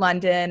move to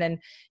London, and,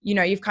 you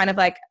know, you've kind of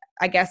like,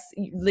 I guess,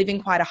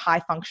 living quite a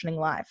high functioning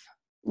life.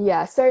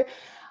 Yeah. So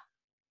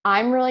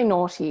I'm really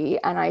naughty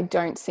and I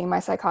don't see my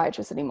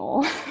psychiatrist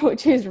anymore,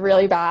 which is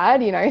really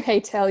bad. You know, they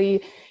tell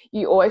you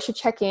always should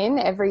check in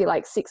every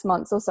like 6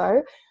 months or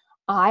so.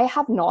 I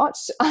have not,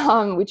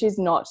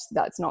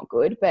 that's not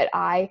good. But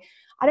I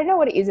don't know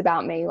what it is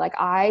about me. Like,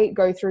 I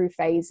go through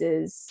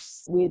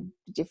phases with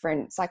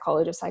different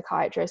psychologists,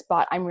 psychiatrists,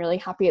 but I'm really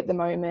happy at the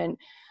moment.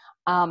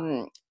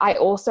 I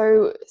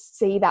also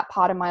see that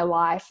part of my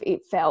life,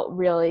 it felt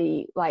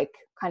really like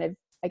kind of,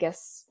 I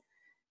guess,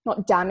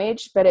 not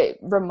damaged, but it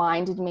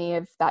reminded me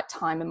of that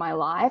time in my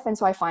life. And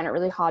so I find it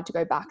really hard to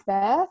go back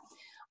there.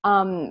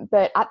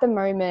 But at the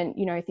moment,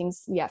 you know,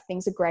 things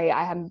are great.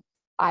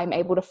 I'm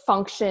able to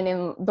function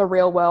in the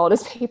real world,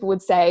 as people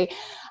would say.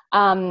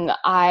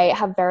 I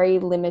have very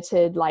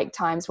limited like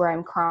times where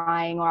I'm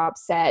crying or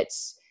upset,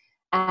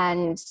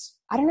 and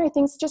I don't know,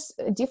 things just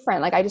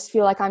different. Like, I just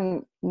feel like I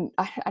don't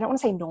want to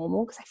say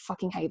normal, because I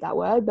fucking hate that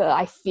word, but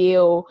I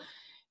feel,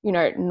 you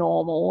know,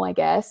 normal, I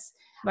guess.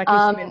 Like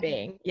a human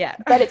being. Yeah.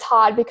 But it's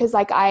hard because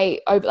like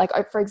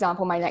for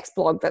example, my next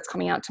blog that's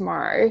coming out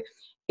tomorrow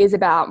is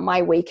about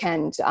my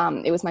weekend.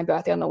 It was my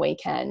birthday on the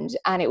weekend,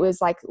 and it was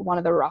like one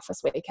of the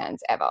roughest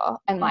weekends ever.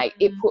 And like,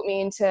 it put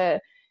me into,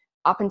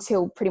 up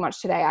until pretty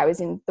much today, I was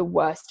in the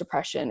worst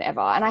depression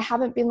ever. And I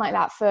haven't been like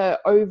that for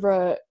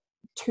over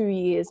 2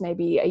 years,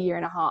 maybe a year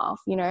and a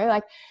half, you know,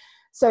 like,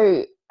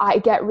 so I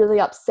get really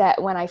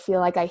upset when I feel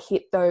like I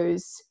hit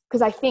those,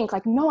 because I think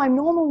like, no, I'm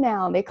normal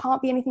now. There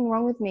can't be anything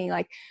wrong with me.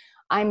 Like,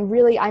 I'm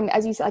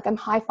as you said, like, I'm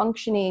high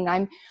functioning.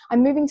 I'm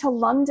moving to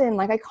London.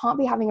 Like, I can't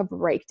be having a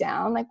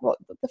breakdown. Like, what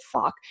the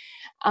fuck?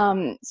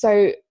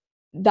 So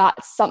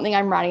that's something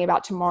I'm writing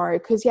about tomorrow,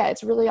 because yeah,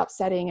 it's really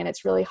upsetting, and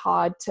it's really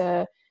hard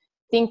to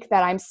think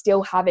that I'm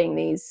still having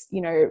these,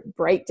 you know,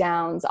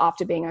 breakdowns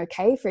after being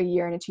okay for a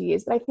year and 2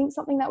 years. But I think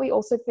something that we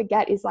also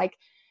forget is like,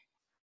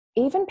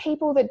 even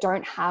people that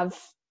don't have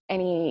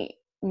any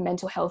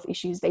mental health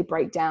issues, they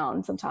break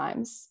down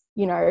sometimes.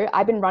 You know,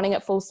 I've been running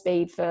at full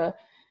speed for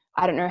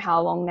I don't know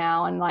how long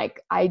now, and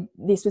like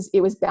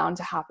it was bound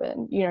to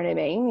happen. You know what I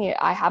mean? Yeah,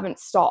 I haven't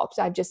stopped.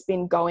 I've just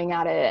been going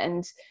at it,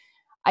 and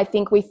I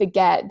think we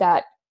forget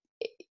that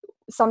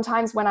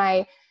sometimes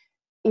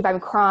if I'm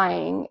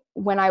crying,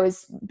 when I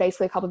was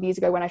basically a couple of years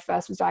ago when I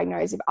first was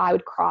diagnosed, if I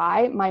would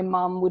cry, my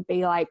mum would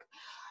be like,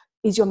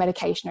 "Is your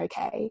medication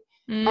okay?"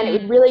 And it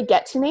would really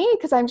get to me,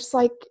 because I'm just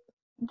like,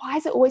 why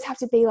does it always have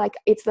to be like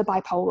it's the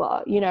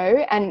bipolar, you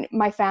know? And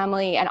my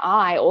family and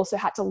I also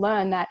had to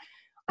learn that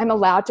I'm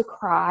allowed to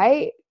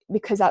cry,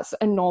 because that's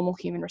a normal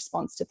human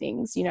response to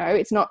things. You know,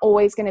 it's not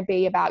always going to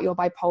be about your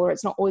bipolar.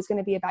 It's not always going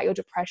to be about your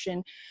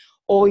depression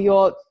or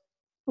your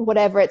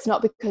whatever. It's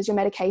not because your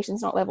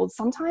medication's not leveled.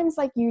 Sometimes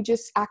like you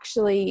just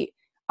actually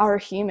are a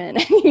human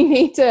and you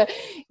need to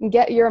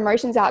get your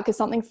emotions out because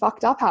something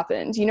fucked up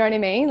happened. You know what I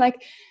mean?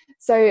 Like,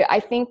 so I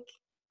think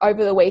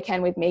over the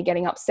weekend with me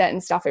getting upset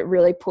and stuff, it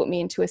really put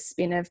me into a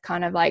spin of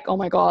kind of like, oh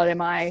my God,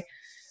 am I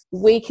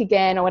weak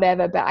again or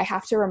whatever? But I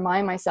have to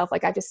remind myself,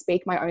 like, I just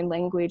speak my own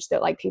language,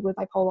 that like people with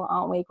bipolar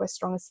aren't weak, we're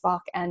strong as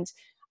fuck. And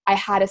I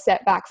had a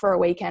setback for a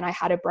weekend, I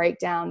had a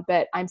breakdown,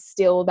 but I'm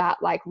still that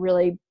like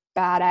really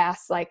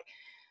badass, like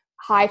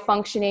high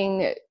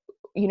functioning,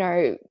 you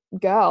know,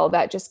 girl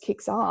that just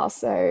kicks ass.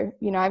 So,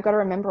 you know, I've got to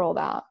remember all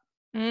that.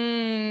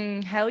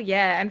 Hell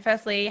yeah. And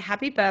firstly,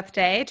 happy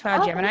birthday to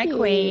our Gemini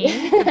queen,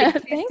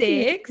 the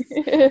big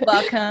 26.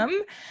 Welcome.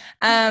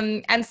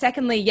 And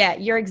secondly, yeah,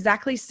 you're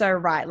exactly so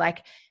right.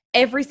 Like,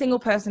 every single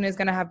person is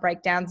going to have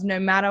breakdowns, no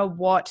matter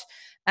what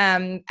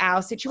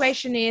our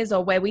situation is,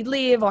 or where we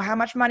live, or how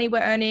much money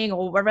we're earning,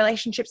 or our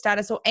relationship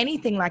status, or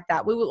anything like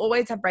that. We will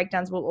always have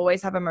breakdowns. We'll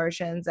always have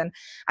emotions. And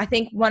I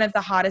think one of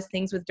the hardest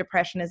things with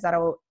depression is that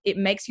it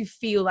makes you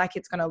feel like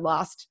it's going to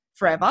last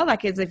forever,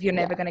 like as if you're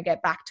never going to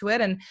get back to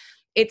it. And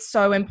it's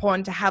so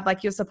important to have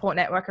like your support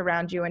network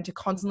around you, and to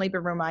constantly be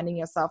reminding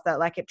yourself that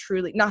like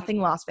nothing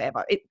lasts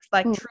forever. It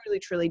like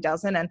truly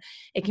doesn't. And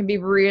it can be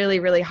really,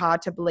 really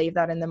hard to believe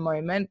that in the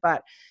moment,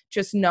 but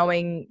just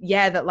knowing,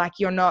 that like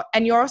you're not,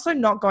 and you're also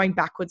not going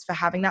backwards for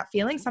having that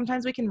feeling.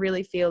 Sometimes we can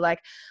really feel like,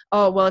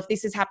 oh, well, if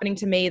this is happening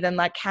to me, then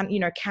like, can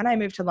I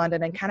move to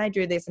London, and can I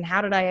do this? And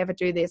how did I ever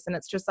do this? And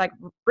it's just like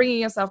bringing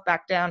yourself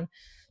back down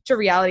to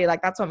reality.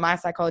 Like that's what my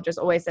psychologist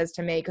always says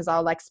to me, because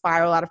I'll like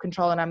spiral out of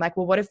control, and I'm like,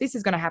 well, what if this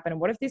is going to happen?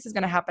 And what if this is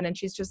going to happen? And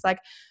she's just like,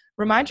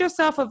 remind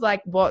yourself of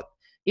like what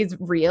is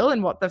real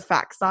and what the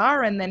facts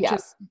are, and then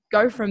just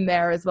go from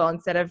there as well,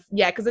 instead of,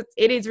 because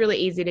it is really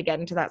easy to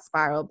get into that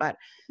spiral. But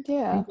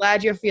I'm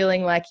glad you're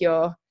feeling like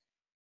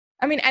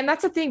and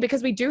that's the thing,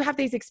 because we do have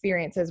these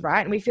experiences, right?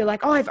 And we feel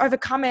like, oh, I've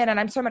overcome it and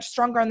I'm so much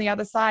stronger on the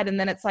other side. And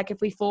then it's like,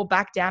 if we fall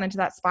back down into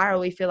that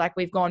spiral, we feel like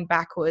we've gone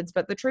backwards.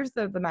 But the truth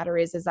of the matter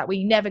is that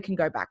we never can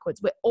go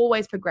backwards. We're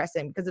always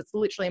progressing, because it's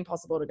literally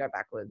impossible to go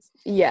backwards.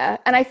 Yeah.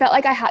 And I felt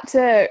like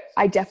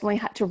I definitely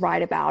had to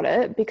write about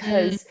it,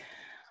 because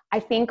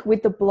I think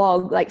with the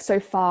blog, like so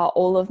far,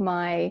 all of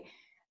my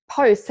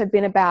posts have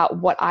been about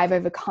what I've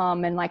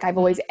overcome. And like, I've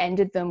always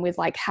ended them with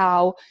like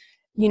how,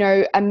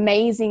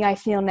 amazing I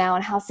feel now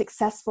and how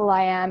successful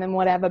I am and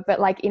whatever. But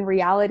like in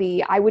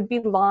reality, I would be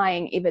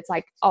lying if it's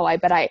like, oh, I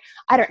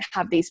don't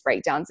have these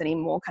breakdowns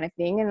anymore kind of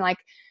thing. And like,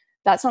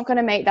 that's not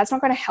going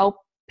to help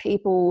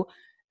people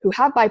who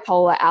have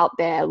bipolar out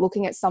there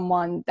looking at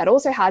someone that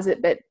also has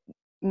it, but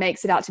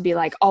makes it out to be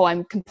like, oh,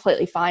 I'm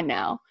completely fine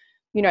now.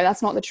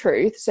 That's not the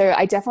truth. So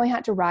I definitely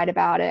had to write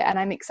about it. And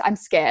I'm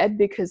scared,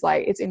 because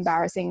like, it's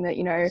embarrassing that,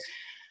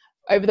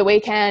 over the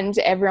weekend,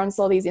 everyone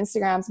saw these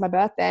Instagrams for my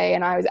birthday,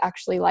 and I was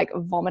actually like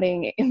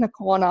vomiting in the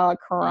corner,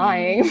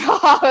 crying for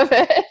half of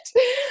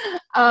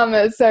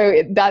it.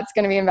 So that's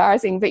going to be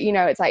embarrassing, but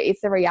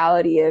it's the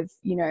reality of,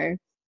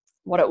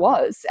 what it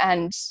was.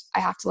 And I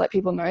have to let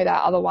people know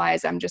that.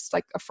 Otherwise I'm just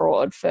like a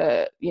fraud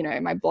for,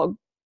 my blog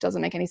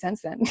doesn't make any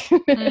sense then.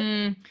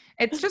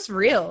 It's just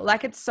real.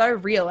 Like, it's so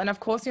real. And of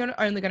course you're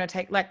only going to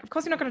take, like, of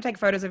course you're not going to take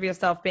photos of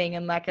yourself being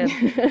in like a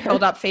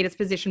held up fetus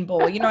position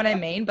ball, you know what I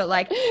mean? But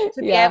like,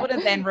 to be able to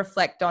then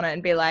reflect on it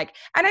and be like,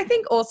 and I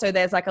think also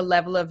there's like a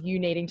level of you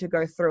needing to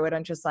go through it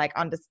and just like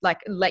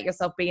let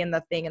yourself be in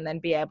the thing, and then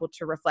be able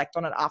to reflect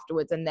on it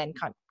afterwards, and then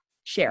kind of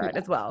share it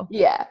as well.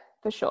 Yeah.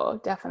 For sure.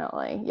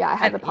 Definitely. Yeah. I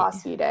had the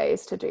past few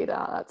days to do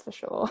that. That's for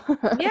sure.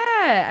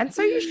 Yeah. And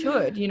so you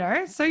should,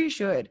 so you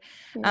should.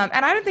 And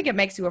I don't think it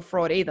makes you a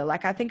fraud either.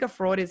 Like, I think a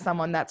fraud is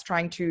someone that's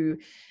trying to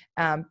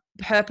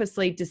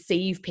purposely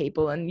deceive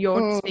people. And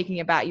you're speaking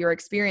about your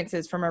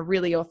experiences from a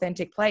really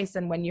authentic place.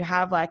 And when you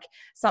have like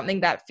something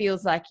that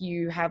feels like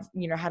you have,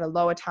 had a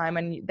lower time,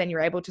 and then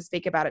you're able to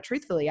speak about it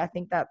truthfully, I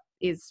think that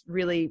is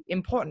really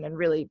important and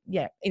really,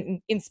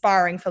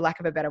 inspiring, for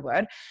lack of a better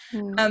word.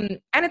 And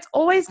it's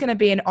always going to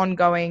be an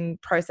ongoing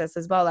process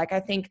as well. Like, I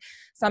think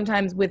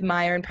sometimes with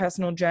my own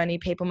personal journey,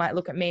 people might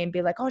look at me and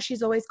be like, oh,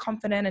 she's always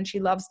confident and she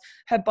loves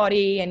her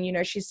body,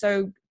 and, she's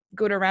so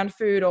good around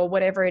food, or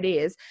whatever it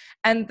is.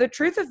 And the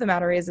truth of the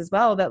matter is as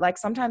well, that like,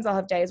 sometimes I'll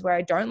have days where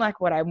I don't like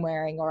what I'm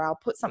wearing, or I'll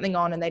put something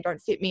on and they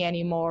don't fit me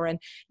anymore. And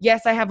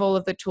yes, I have all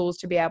of the tools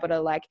to be able to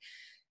like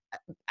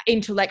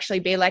intellectually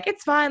be like,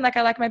 it's fine, like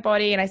I like my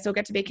body and I still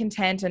get to be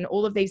content, and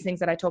all of these things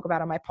that I talk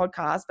about on my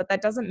podcast. But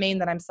that doesn't mean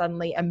that I'm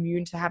suddenly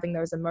immune to having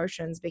those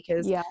emotions,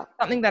 because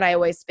something that I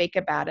always speak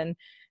about, and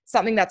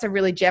something that's a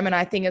really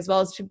Gemini thing as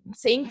well, is to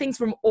seeing things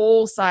from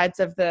all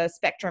sides of the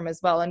spectrum as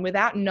well. And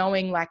without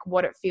knowing like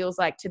what it feels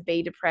like to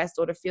be depressed,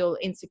 or to feel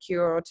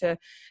insecure, or to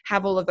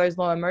have all of those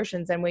low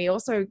emotions, and we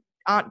also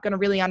aren't going to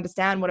really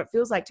understand what it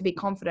feels like to be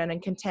confident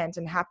and content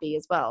and happy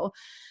as well.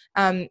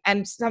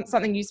 And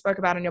something you spoke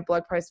about in your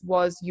blog post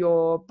was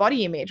your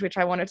body image, which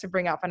I wanted to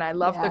bring up. And I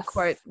love the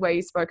quote where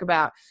you spoke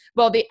about,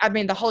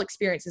 the whole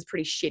experience is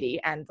pretty shitty,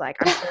 and like,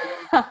 I'm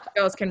sure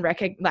girls can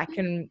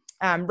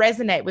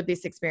resonate with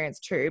this experience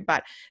too.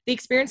 But the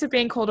experience of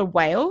being called a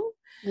whale,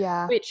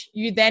 which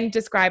you then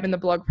describe in the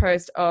blog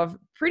post of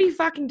pretty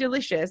fucking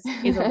delicious,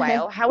 is a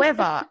whale.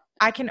 However,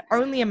 I can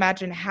only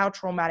imagine how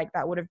traumatic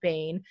that would have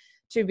been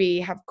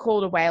to have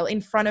called a whale in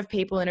front of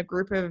people in a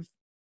group of,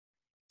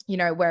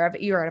 wherever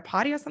you're at a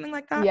party or something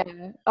like that.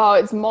 Yeah. Oh,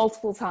 it's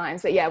multiple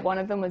times. But yeah, one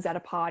of them was at a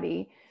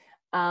party.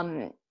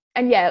 And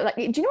yeah, like,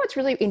 do you know what's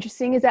really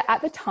interesting is that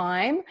at the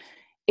time,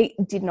 it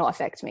did not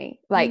affect me.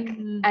 Like,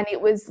 and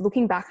it was,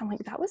 looking back, I'm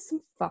like, that was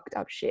some fucked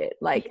up shit.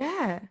 Like,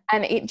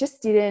 and it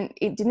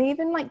didn't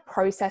even like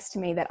process to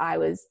me that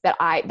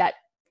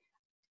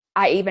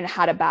I even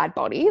had a bad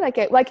body.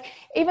 Like,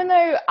 even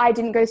though I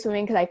didn't go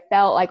swimming because I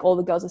felt like all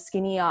the girls were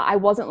skinnier, I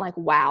wasn't like,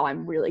 wow,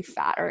 I'm really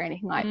fat or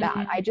anything like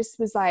that. I just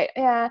was like,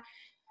 yeah.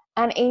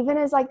 And even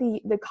as like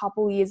the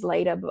couple years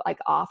later, but like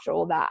after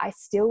all that, I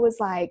still was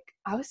like,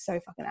 I was so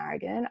fucking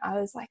arrogant. I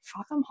was like,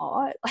 fuck, I'm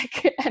hot.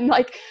 Like, and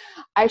like,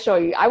 I show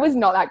you, I was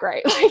not that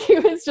great. Like,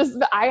 it was just,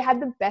 I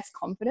had the best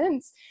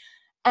confidence,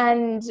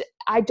 and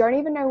I don't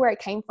even know where it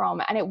came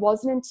from. And it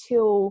wasn't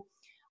until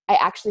I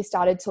actually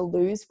started to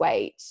lose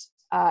weight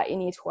in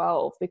year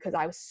 12, because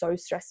I was so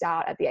stressed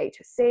out at the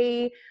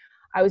HSC.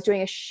 I was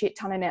doing a shit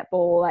ton of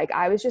netball. Like,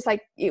 I was just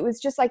like, it was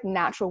just like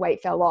natural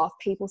weight fell off.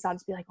 People started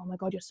to be like, oh my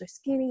God, you're so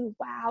skinny.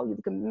 Wow, you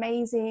look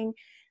amazing.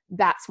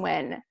 That's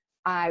when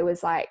I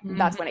was like,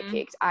 that's when it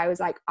kicked. I was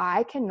like,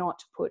 I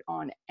cannot put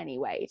on any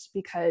weight,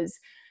 because,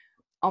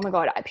 oh my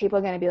God, people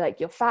are going to be like,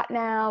 you're fat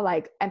now.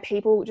 Like, and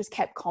people just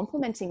kept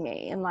complimenting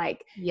me, and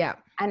like, yeah.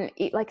 And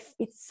it like,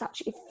 it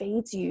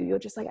feeds you. You're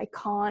just like, I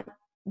can't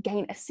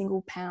gain a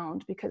single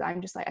pound, because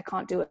I'm just like, I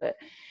can't do it.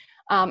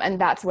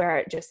 And that's where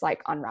it just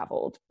like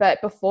unraveled.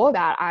 But before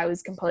that, I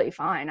was completely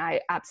fine.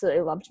 I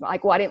absolutely loved I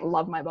didn't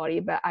love my body,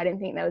 but I didn't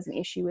think there was an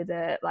issue with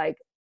it. Like,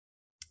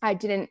 I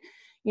didn't,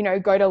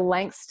 go to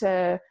lengths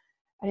I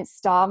didn't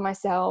starve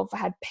myself. I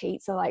had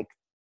pizza like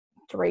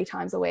 3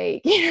 times a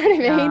week. You know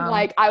what I mean?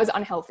 Like, I was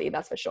unhealthy,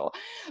 that's for sure.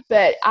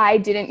 But I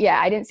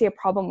didn't see a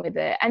problem with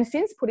it. And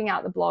since putting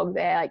out the blog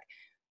there, like,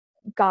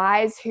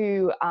 guys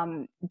who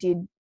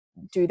did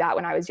do that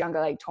when I was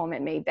younger, like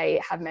torment me,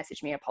 they have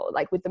messaged me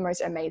like with the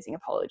most amazing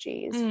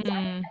apologies. And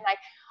like,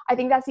 I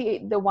think that's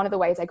the one of the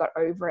ways I got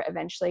over it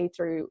eventually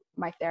through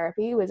my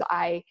therapy was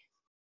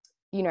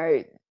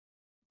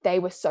they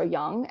were so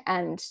young,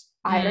 and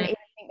I don't even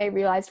think they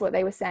realized what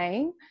they were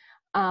saying.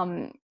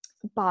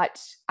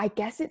 But I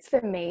guess it's,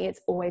 for me,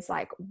 it's always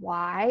like,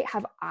 why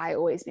have I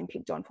always been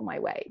picked on for my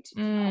weight?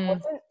 I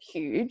wasn't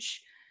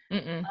huge.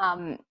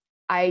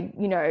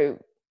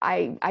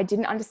 I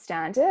didn't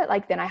understand it.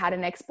 Like, then I had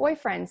an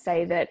ex-boyfriend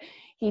say that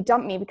he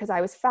dumped me because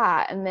I was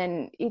fat. And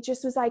then it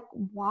just was like,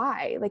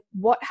 why? Like,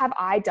 what have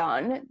I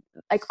done?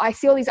 Like, I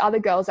see all these other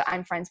girls that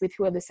I'm friends with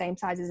who are the same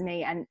size as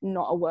me, and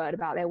not a word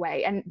about their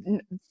weight.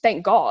 And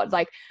thank God,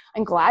 like,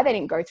 I'm glad they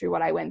didn't go through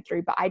what I went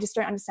through, but I just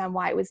don't understand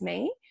why it was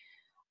me.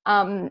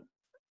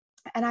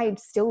 And I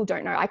still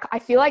don't know. I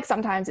feel like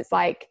sometimes it's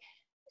like,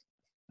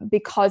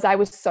 because I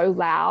was so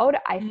loud,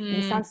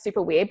 this sounds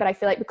super weird, but I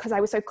feel like because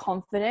I was so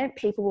confident,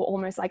 people were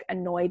almost like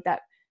annoyed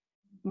that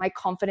my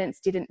confidence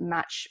didn't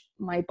match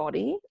my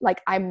body.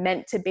 Like, I'm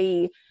meant to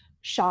be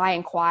shy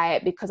and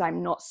quiet because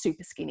I'm not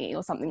super skinny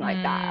or something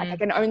like that. Like, I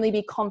can only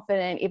be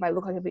confident if I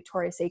look like a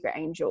Victoria's Secret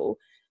angel.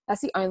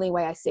 That's the only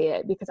way I see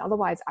it, because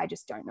otherwise I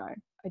just don't know.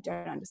 I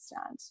don't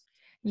understand.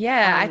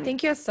 Yeah, I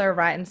think you're so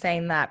right in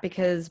saying that,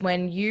 because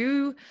when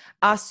you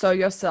are so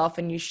yourself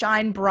and you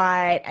shine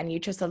bright and you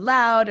just are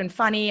loud and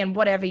funny and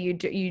whatever you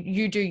do,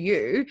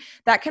 you,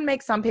 that can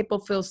make some people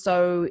feel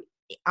so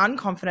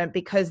unconfident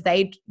because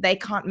they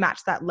can't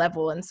match that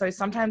level. And so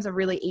sometimes a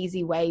really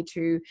easy way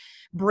to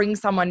bring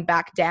someone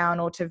back down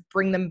or to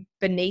bring them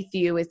beneath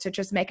you is to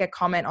just make a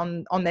comment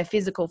on their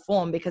physical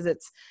form, because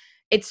it's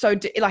so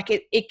like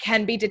it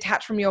can be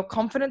detached from your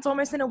confidence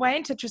almost in a way,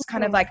 and to just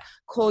kind of like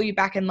call you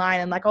back in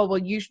line and like, oh, well,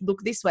 you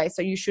look this way,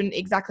 so you shouldn't,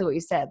 exactly what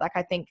you said. Like,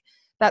 I think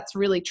that's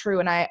really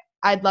true. And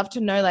I'd love to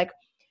know, like,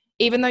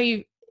 even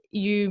though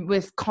you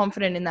were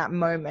confident in that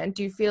moment,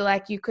 do you feel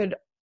like you could,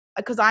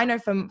 because I know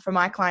for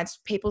my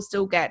clients, people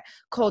still get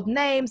called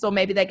names, or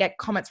maybe they get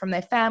comments from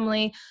their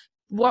family.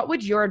 What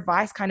would your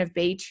advice kind of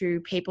be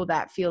to people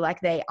that feel like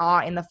they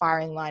are in the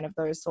firing line of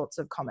those sorts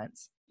of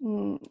comments?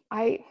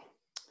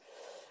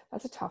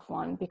 That's a tough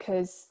one,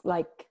 because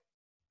like,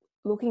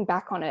 looking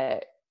back on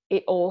it,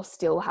 it all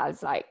still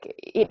has like,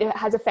 it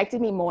has affected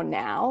me more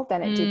now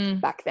than it did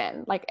back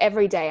then. Like,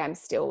 every day I'm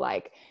still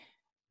like,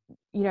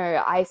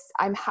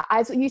 I'm,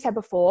 as you said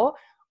before,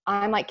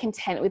 I'm like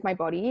content with my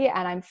body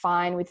and I'm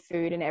fine with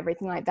food and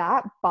everything like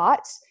that.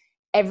 But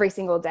every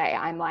single day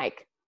I'm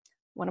like,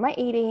 what am I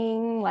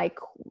eating? Like,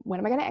 when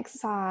am I going to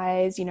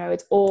exercise?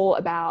 It's all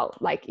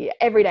about like,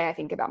 every day I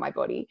think about my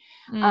body.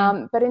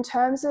 But in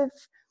terms of,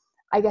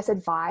 I guess,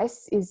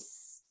 advice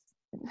is,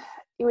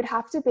 it would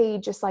have to be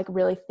just like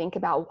really think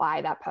about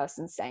why that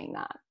person's saying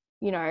that.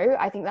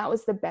 I think that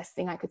was the best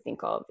thing I could think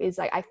of, is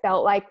like, I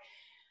felt like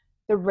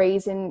the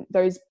reason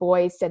those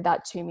boys said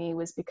that to me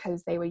was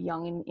because they were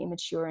young and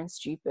immature and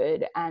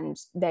stupid, and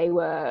they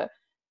were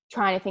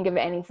trying to think of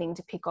anything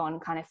to pick on,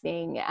 kind of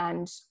thing.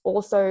 And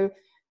also,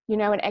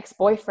 an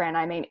ex-boyfriend,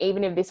 I mean,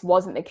 even if this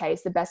wasn't the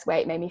case, the best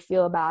way it made me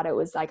feel about it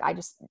was like, I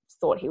just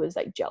thought he was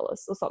like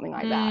jealous or something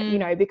like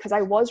that, because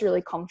I was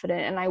really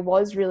confident, and I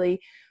was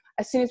really,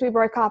 as soon as we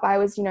broke up, I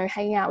was,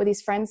 hanging out with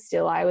his friends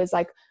still. I was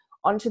like,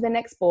 on to the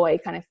next boy,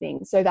 kind of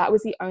thing. So that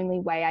was the only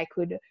way I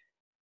could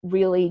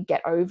really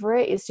get over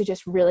it, is to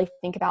just really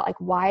think about like,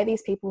 why are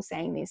these people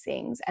saying these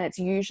things? And it's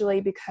usually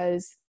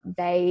because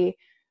they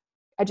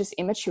are just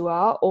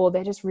immature, or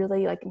they're just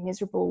really like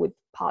miserable with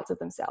parts of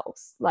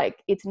themselves.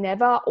 Like, it's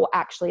never or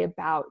actually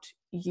about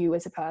you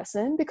as a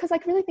person, because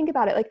like, really think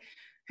about it, like,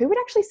 who would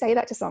actually say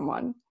that to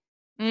someone?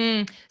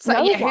 So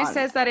who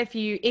says that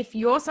if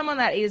you're someone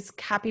that is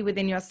happy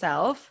within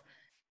yourself,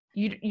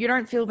 you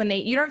don't feel the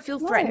need, you don't feel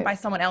threatened No. by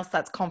someone else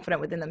that's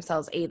confident within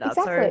themselves either.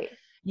 So Exactly.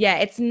 yeah,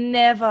 it's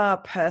never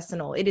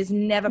personal. It is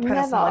never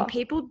personal. And Never.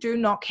 people do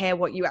not care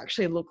what you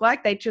actually look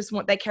like. They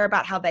care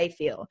about how they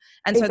feel.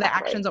 And so their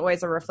Exactly. actions are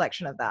always a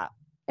reflection of that.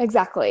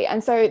 Exactly.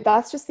 And so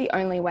that's just the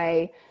only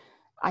way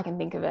I can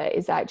think of it,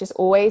 is that just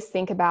always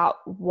think about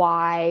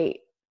why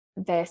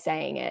they're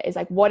saying it. Is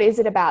like, what is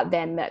it about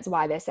them that's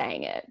why they're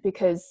saying it?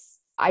 Because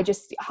I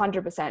just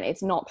 100%,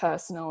 it's not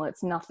personal.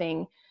 It's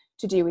nothing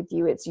to do with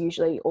you. It's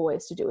usually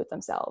always to do with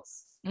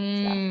themselves.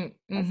 So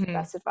that's the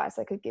best advice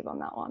I could give on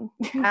that one.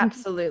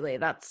 Absolutely.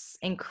 That's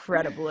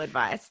incredible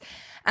advice.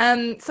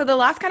 So the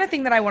last kind of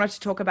thing that I wanted to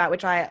talk about,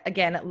 which I,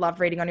 again, love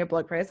reading on your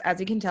blog post, as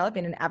you can tell, I've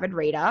been an avid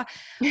reader,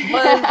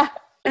 was,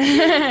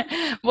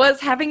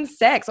 was having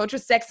sex, or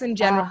just sex in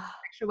general,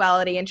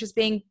 sexuality, and just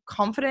being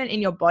confident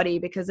in your body.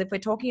 Because if we're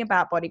talking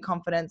about body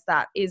confidence,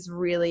 that is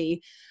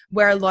really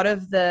where a lot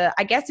of the,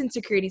 I guess,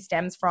 insecurity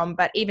stems from.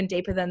 But even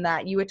deeper than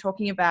that, you were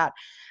talking about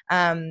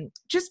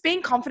just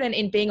being confident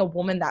in being a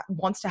woman that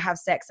wants to have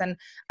sex. And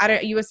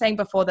you were saying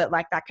before that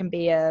like that can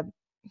be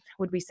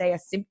would we say a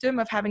symptom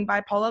of having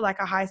bipolar, like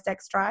a high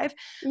sex drive?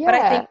 Yeah. But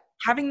I think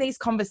having these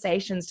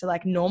conversations to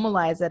like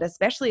normalize it,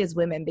 especially as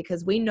women,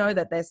 because we know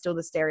that there's still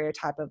the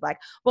stereotype of like,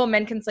 well,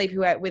 men can sleep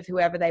with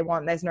whoever they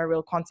want, there's no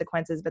real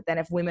consequences. But then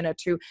if women are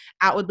too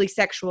outwardly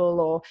sexual,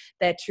 or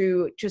they're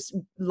too just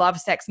love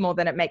sex more,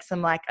 than it makes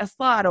them like a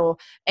slut, or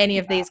any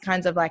of these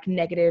kinds of like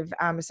negative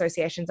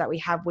associations that we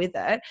have with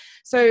it.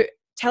 So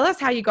tell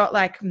us how you got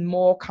like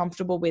more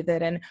comfortable with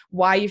it, and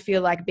why you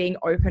feel like being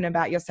open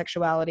about your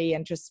sexuality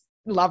and just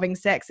loving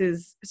sex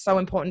is so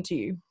important to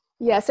you.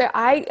 Yeah, so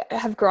I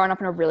have grown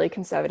up in a really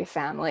conservative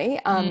family.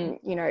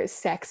 You know,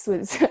 sex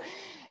was,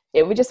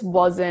 it just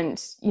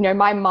wasn't, you know,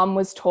 my mum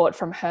was taught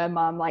from her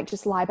mum, like,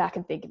 just lie back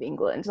and think of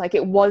England. Like,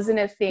 it wasn't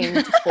a thing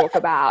to talk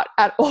about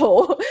at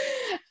all.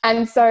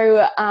 And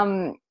so,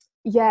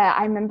 yeah,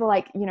 I remember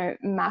like, you know,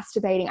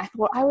 masturbating. I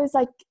thought I was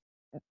like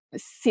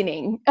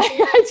sinning.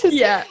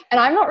 And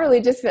I'm not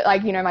religious, but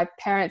like, you know, my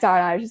parents are,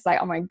 and I was just like,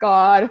 oh my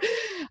God,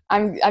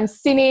 I'm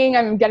sinning,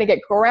 I'm gonna get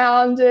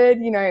grounded,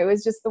 you know. It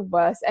was just the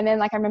worst. And then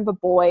like I remember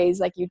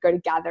boys, like, you'd go to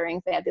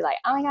gatherings, they'd be like,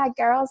 oh my God,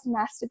 girls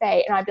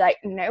masturbate, and I'd be like,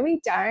 no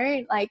we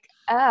don't, like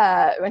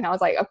and I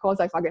was like, of course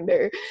I fucking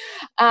do.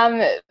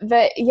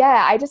 But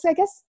yeah, I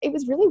guess it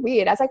was really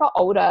weird. As I got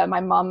older, my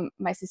mum,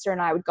 my sister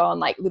and I would go on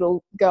like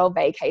little girl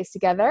vacays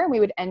together, and we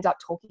would end up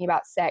talking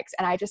about sex.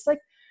 And I just like,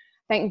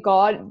 thank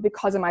God,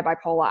 because of my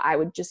bipolar, I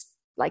would just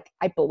like,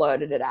 I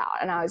blurted it out,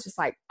 and I was just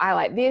like, I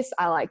like this,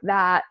 I like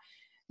that.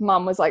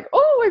 Mum was like,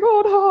 oh my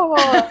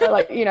God,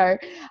 like, you know,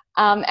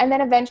 and then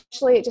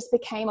eventually it just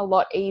became a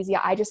lot easier.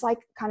 I just like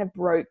kind of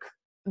broke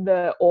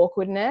the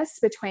awkwardness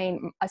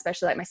between,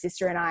 especially like my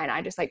sister and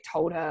I just like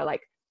told her like,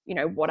 you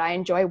know, what I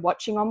enjoy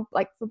watching on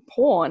like for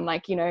porn,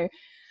 like, you know.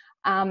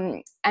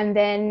 And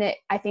then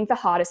I think the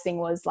hardest thing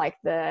was like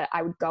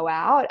I would go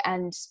out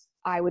and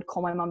I would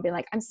call my mum being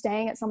like, I'm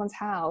staying at someone's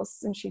house,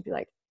 and she'd be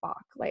like,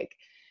 fuck, like,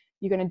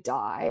 you're going to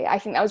die. I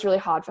think that was really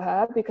hard for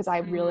her, because I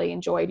really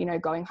enjoyed, you know,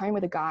 going home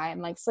with a guy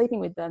and like sleeping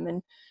with them.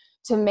 And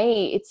to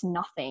me, it's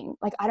nothing.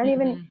 Like, I don't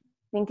even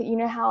think, you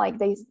know how like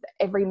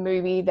every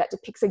movie that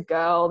depicts a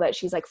girl that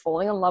she's like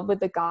falling in love with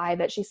the guy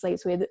that she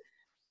sleeps with.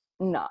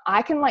 No,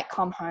 I can like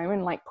come home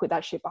and like put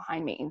that shit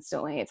behind me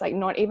instantly. It's like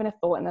not even a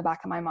thought in the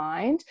back of my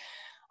mind.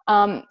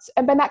 But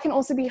that can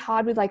also be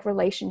hard with like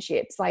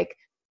relationships. Like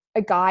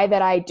a guy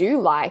that I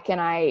do like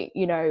and I,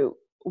 you know,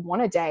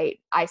 want to date,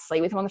 I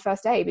sleep with him on the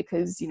first day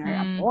because, you know,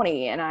 I'm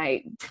horny and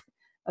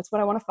that's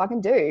what I want to fucking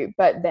do.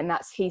 But then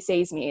he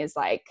sees me as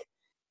like,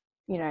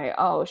 you know,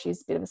 oh,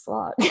 she's a bit of a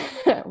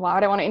slut. Why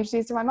would I want to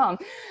introduce to my mom?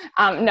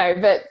 No,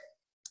 but,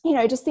 you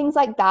know, just things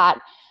like that.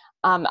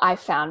 I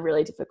found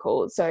really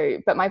difficult. So,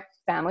 but my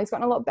family's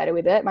gotten a lot better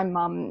with it. My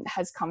mum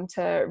has come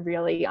to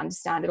really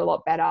understand it a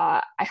lot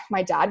better.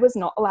 My dad was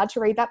not allowed to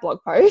read that blog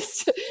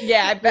post.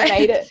 Yeah, I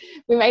bet.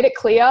 We made it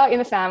clear in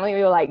the family.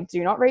 We were like,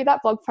 do not read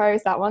that blog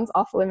post. That one's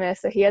off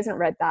limits. So he hasn't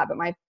read that, but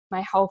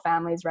my whole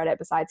family's read it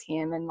besides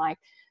him. And like,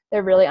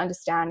 they're really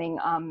understanding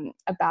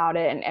about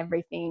it and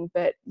everything.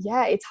 But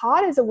yeah, it's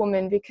hard as a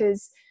woman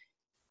because,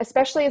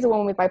 especially as a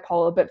woman with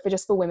bipolar, but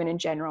for women in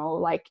general,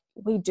 like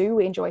we do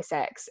enjoy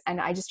sex. And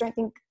I just don't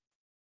think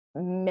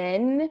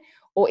men,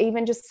 or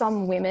even just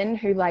some women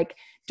who like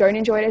don't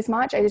enjoy it as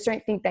much, I just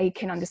don't think they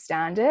can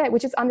understand it,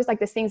 which is like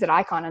there's things that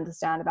I can't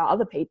understand about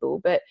other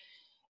people, but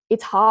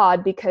it's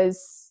hard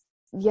because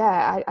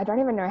I don't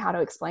even know how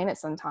to explain it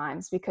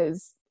sometimes,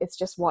 because it's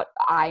just what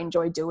I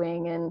enjoy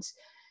doing. And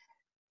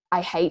I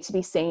hate to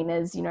be seen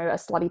as, you know, a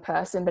slutty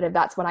person, but if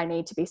that's what I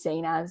need to be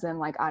seen as, then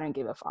like, I don't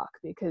give a fuck,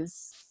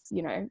 because,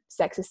 you know,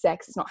 sex is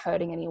sex. It's not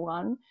hurting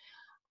anyone.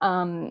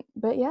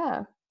 But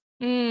yeah.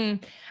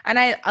 Mm. And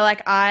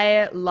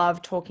I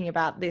love talking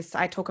about this.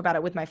 I talk about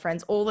it with my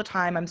friends all the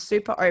time. I'm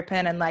super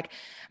open, and like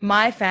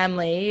my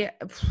family,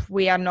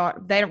 we are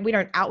not we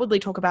don't outwardly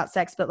talk about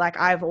sex, but like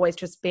I've always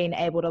just been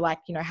able to like,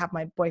 have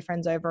my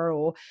boyfriends over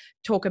or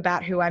talk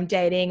about who I'm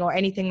dating or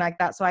anything like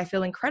that. So I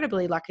feel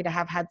incredibly lucky to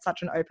have had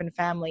such an open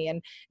family,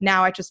 and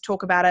now I just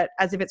talk about it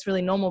as if it's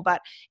really normal.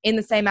 But in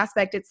the same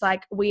aspect, it's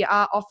like we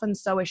are often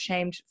so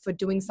ashamed for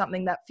doing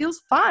something that feels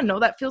fun or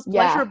that feels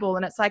Yeah. pleasurable,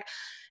 and it's like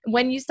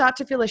when you start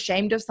to feel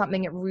ashamed of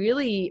something, it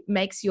really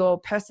makes your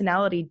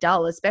personality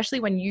dull,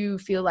 especially when you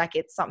feel like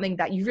it's something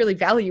that you really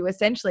value,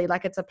 essentially,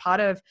 like it's a part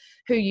of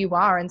who you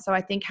are. And so I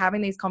think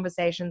having these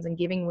conversations and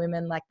giving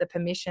women like the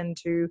permission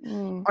to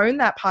own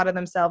that part of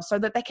themselves so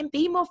that they can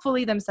be more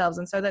fully themselves,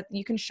 and so that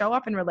you can show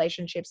up in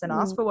relationships and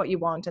ask for what you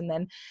want and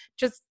then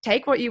just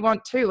take what you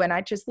want too. And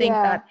I just think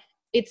Yeah. that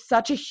it's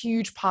such a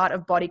huge part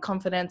of body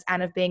confidence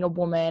and of being a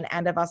woman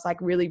and of us like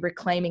really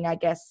reclaiming, I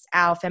guess,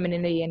 our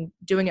femininity and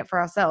doing it for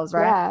ourselves,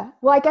 right? Yeah.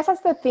 Well, I guess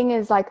that's the thing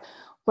is like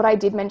what I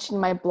did mention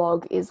in my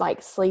blog is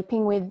like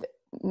sleeping with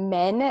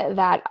men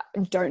that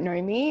don't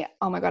know me.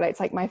 Oh my God, it's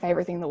like my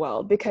favorite thing in the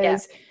world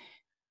because,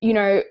 you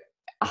know,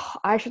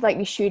 I should like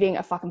be shooting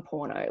a fucking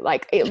porno.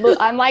 Like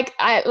I'm like,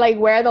 I like,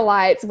 where are the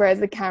lights? Where's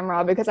the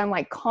camera? Because I'm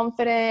like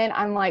confident.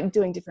 I'm like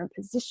doing different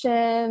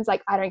positions.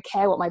 Like, I don't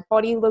care what my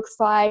body looks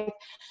like.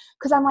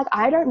 Cause I'm like,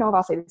 I don't know if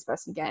I'll see this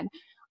person again.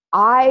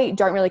 I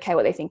don't really care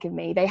what they think of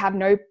me. They have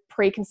no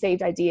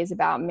preconceived ideas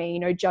about me,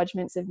 no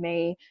judgments of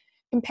me,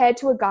 compared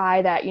to a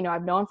guy that,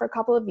 I've known for a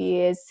couple of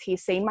years.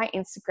 He's seen my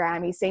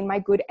Instagram. He's seen my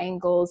good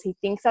angles. He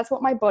thinks that's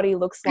what my body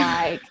looks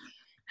like.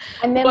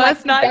 And then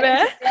Worst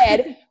nightmare.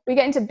 We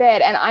get into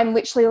bed and I'm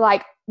literally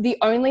like, the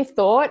only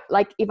thought,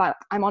 like if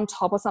I'm on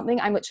top or something,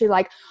 I'm literally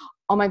like,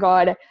 oh my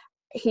God,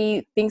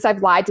 he thinks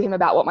I've lied to him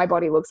about what my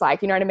body looks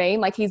like. You know what I mean?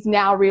 Like he's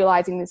now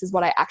realizing this is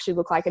what I actually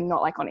look like and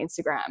not like on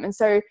Instagram. And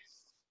so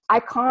I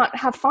can't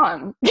have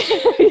fun.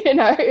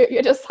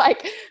 You're just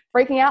like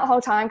freaking out the whole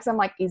time because I'm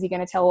like, is he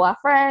going to tell all our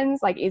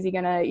friends? Like, is he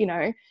going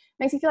to,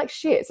 makes me feel like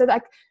shit. So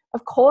like,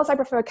 of course I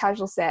prefer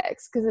casual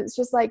sex because it's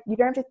just like, you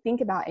don't have to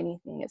think about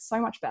anything. It's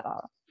so much better.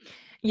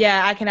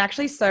 Yeah, I can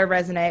actually so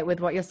resonate with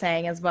what you're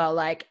saying as well.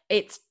 Like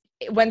it's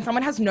when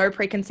someone has no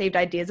preconceived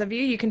ideas of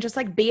you, you can just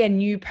like be a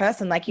new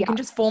person. Like you can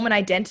just form an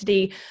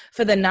identity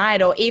for the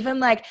night. Or even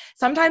like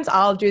sometimes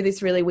I'll do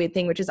this really weird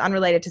thing, which is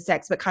unrelated to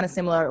sex, but kind of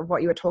similar to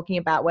what you were talking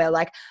about, where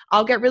like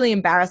I'll get really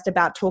embarrassed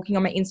about talking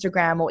on my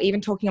Instagram or even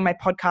talking on my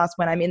podcast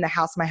when I'm in the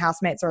house, my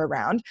housemates are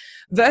around,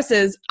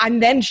 versus I'm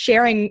then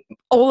sharing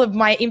all of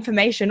my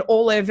information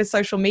all over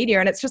social media.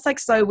 And it's just like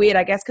so weird,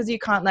 I guess, because you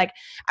can't like,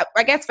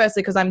 I guess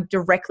firstly, because I'm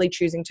directly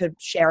choosing to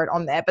share it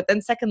on there. But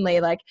then secondly,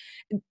 like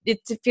it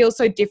feels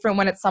so different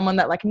when it's someone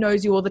that like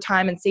knows you all the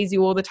time and sees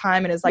you all the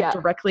time and is like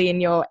directly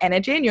in your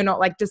energy, and you're not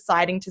like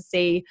deciding to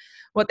see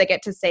what they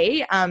get to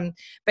see.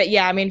 But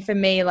yeah, I mean, for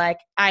me, like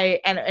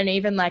and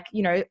even like,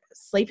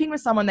 sleeping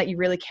with someone that you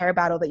really care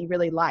about or that you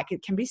really like,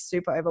 it can be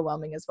super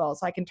overwhelming as well.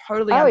 So I can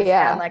totally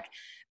understand like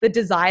the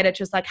desire to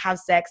just like have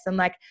sex, and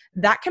like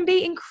that can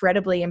be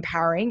incredibly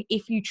empowering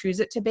if you choose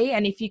it to be,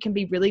 and if you can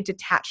be really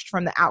detached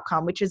from the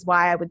outcome, which is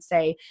why I would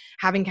say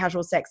having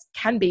casual sex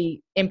can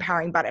be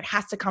empowering, but it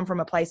has to come from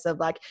a place of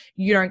like,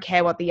 you don't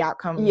care what the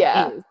outcome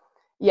is.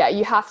 Yeah,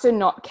 you have to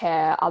not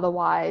care.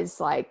 Otherwise,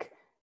 like,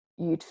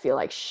 you'd feel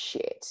like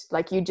shit.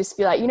 Like, you just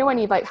feel like, when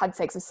you've like had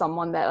sex with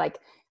someone that like,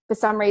 for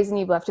some reason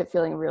you've left it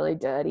feeling really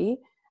dirty.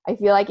 I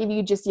feel like if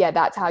you just,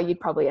 that's how you'd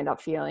probably end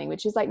up feeling,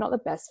 which is like not the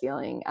best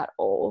feeling at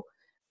all.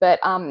 But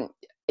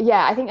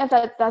I think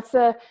that's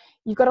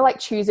you've got to like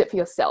choose it for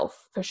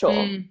yourself for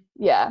sure.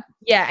 Yeah.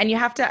 Yeah. And you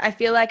have to, I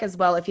feel like as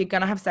well, if you're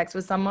going to have sex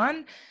with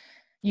someone,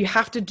 you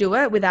have to do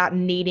it without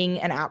needing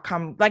an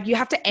outcome. Like you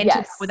have to enter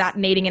that without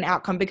needing an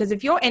outcome, because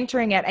if you're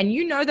entering it and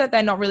you know that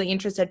they're not really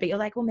interested, but you're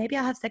like, well, maybe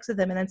I'll have sex with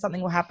them and then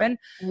something will happen.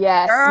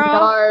 Yes. Girl,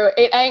 no,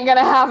 it ain't going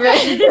to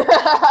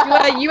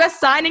happen. you are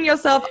signing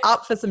yourself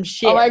up for some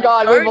shit. Oh my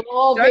God.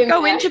 Don't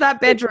go into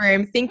that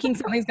bedroom thinking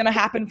something's going to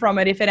happen from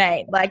it if it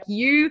ain't. Like,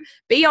 you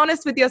be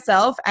honest with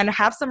yourself and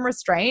have some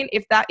restraint.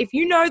 If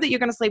you know that you're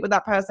going to sleep with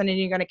that person and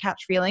you're going to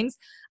catch feelings,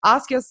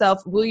 ask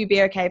yourself, will you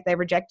be okay if they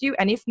reject you?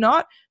 And if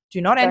not, do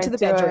not enter the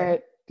bedroom.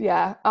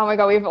 Yeah. Oh my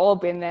God, we've all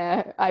been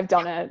there. I've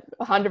done it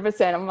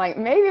 100%. I'm like,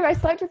 maybe if I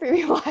slept with you,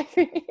 you like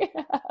me.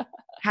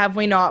 Have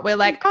we not? We're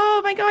like,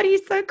 oh my God,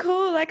 he's so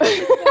cool. Like,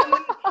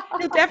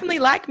 he'll definitely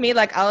like me.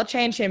 Like, I'll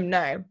change him.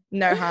 No,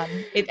 hun.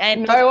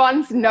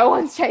 No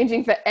one's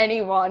changing for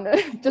anyone.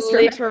 Just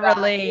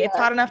literally, it's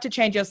hard enough to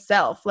change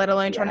yourself, let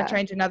alone trying to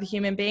change another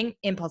human being.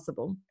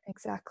 Impossible.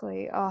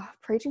 Exactly. Oh,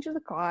 preaching to the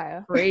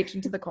choir. Preaching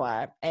to the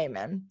choir.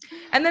 Amen.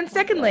 And then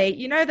secondly,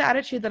 the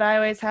attitude that I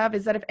always have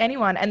is that if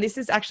anyone, and this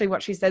is actually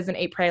what she says in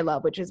Eat, Pray,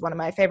 Love, which is one of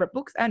my favorite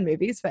books and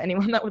movies for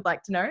anyone that would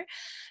like to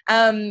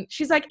know.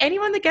 She's like,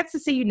 anyone that gets to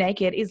see you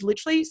naked is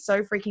literally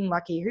so freaking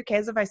lucky. Who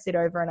cares if I sit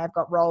over and I've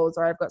got rolls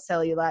or I've got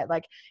cellulite?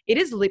 Like, it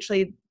is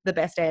literally the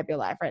best day of your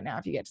life right now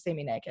if you get to see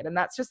me naked. And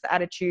that's just the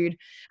attitude.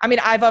 I mean,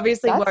 I've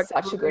obviously worked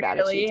such a good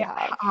attitude to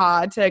have.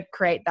 hard to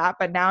create that,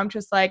 but now I'm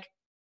just like,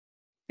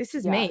 this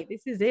is me.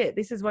 This is it.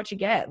 This is what you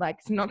get. Like,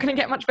 it's not going to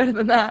get much better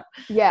than that.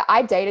 Yeah,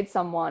 I dated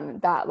someone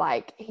that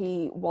like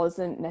he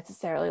wasn't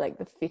necessarily like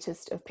the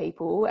fittest of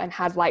people and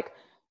had like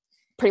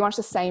pretty much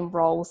the same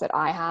roles that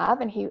I have,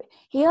 and he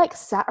like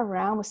sat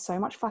around with so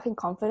much fucking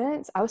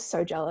confidence. I was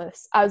so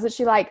jealous. I was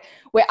literally like,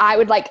 where I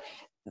would like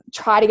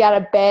try to get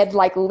out of bed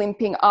like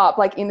limping up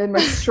like in the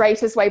most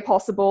straightest way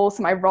possible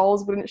so my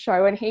rolls wouldn't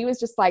show, and he was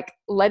just like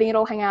letting it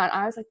all hang out.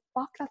 I was like,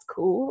 fuck, that's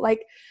cool.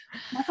 Like,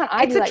 why can't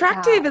I it's be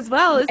attractive like as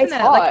well, isn't it's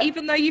it? hot. Like,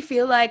 even though you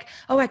feel like,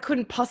 oh, I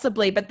couldn't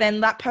possibly, but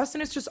then that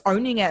person is just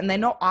owning it, and they're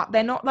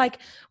not like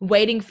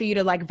waiting for you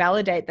to like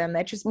validate them.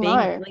 They're just being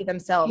really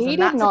themselves. He and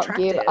did that's not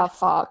attractive. give a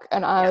fuck,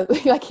 and I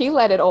was like, he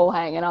let it all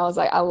hang, and I was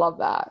like, I love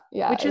that.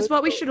 Yeah, which is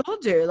what we should all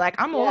do. Like,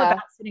 I'm all Yeah.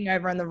 about sitting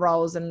over in the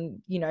rolls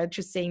and, you know,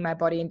 just seeing my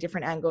body in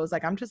different angles.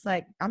 Like, I'm just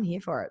like, I'm here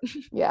for it.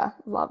 Yeah,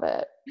 love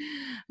it.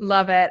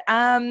 Love it.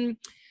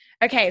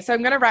 Okay, so I'm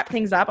going to wrap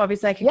things up.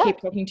 Obviously, I could keep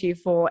talking to you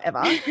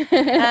forever.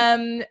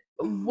 I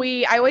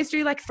always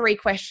do like 3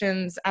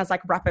 questions as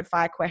like rapid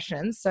fire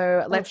questions.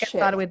 So let's get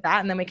started with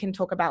that, and then we can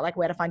talk about like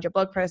where to find your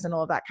blog post and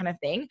all of that kind of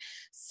thing.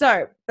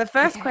 So the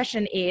first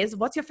question is,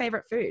 what's your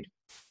favorite food?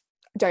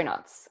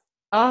 Donuts.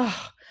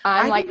 Oh,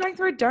 I've been going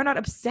through a donut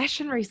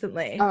obsession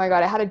recently. Oh my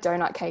God, I had a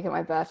donut cake at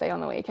my birthday on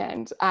the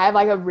weekend. I have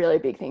like a really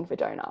big thing for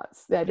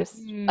donuts. They're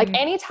just like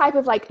any type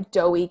of like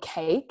doughy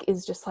cake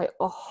is just like,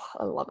 oh,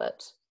 I love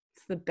it.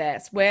 It's the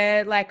best.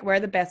 Where are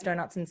the best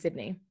donuts in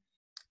Sydney?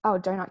 Oh,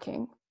 Donut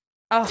King.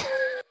 Oh,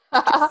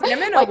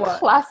 cinnamon or like what?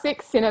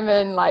 Classic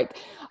cinnamon. Like,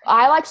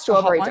 I like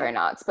strawberry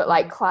donuts, but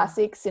like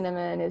classic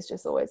cinnamon is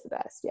just always the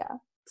best. Yeah.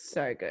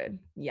 So good.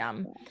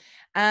 Yum.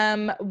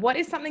 What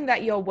is something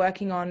that you're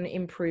working on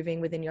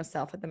improving within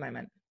yourself at the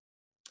moment?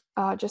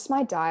 Just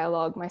my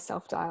dialogue, my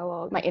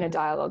self-dialogue, my inner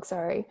dialogue,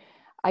 sorry.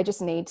 I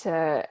just need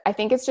to, I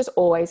think it's just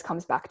always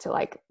comes back to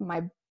like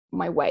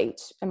my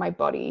weight and my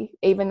body.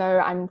 Even though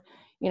I'm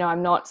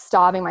not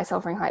starving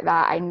myself or anything like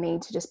that, I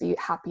need to just be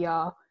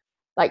happier.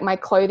 Like, my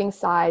clothing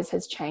size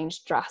has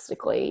changed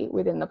drastically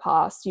within the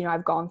past. You know,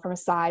 I've gone from a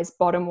size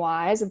bottom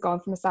wise, I've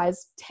gone from a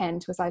size 10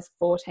 to a size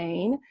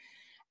 14.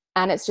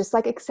 And it's just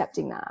like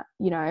accepting that,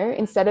 you know,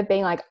 instead of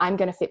being like, I'm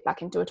going to fit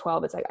back into a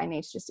 12, it's like, I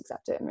need to just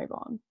accept it and move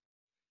on.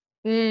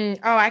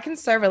 Oh, I can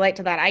so relate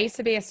to that. I used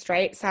to be a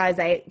straight size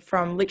 8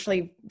 from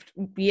literally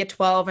year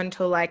 12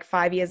 until like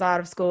 5 years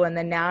out of school. And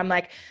then now I'm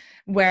like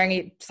wearing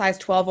a size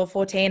 12 or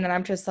 14, and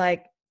I'm just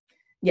like,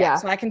 yeah.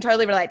 So I can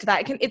totally relate to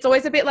that. It's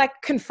always a bit like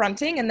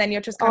confronting, and then you're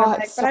just kind of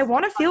like, but I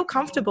want to feel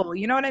comfortable.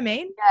 You know what I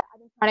mean? Yeah, I've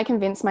been trying to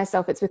convince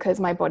myself it's because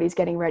my body's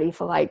getting ready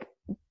for like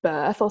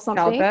birth or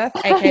something.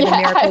 Childbirth, aka the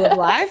miracle of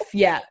life.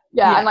 Yeah.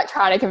 I'm like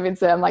trying to convince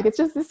them, like, it's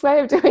just this way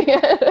of doing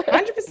it.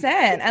 100%.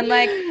 And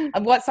like,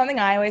 what's something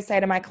I always say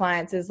to my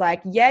clients is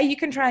like, yeah, you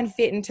can try and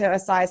fit into a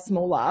size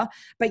smaller,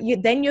 but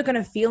then you're going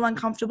to feel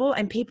uncomfortable,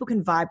 and people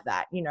can vibe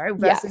that, you know,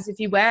 versus if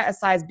you wear a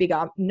size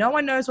bigger, no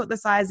one knows what the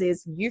size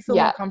is. You feel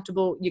more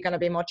comfortable. You're going to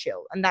be more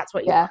chill. And that's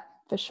what you want.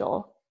 For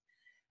sure.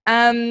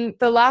 The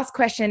last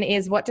question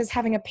is, what does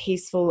having a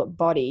peaceful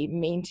body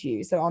mean to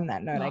you? So on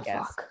that note, I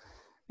guess. Fuck.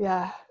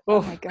 Yeah.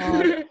 Oh my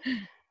God.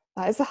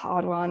 That is a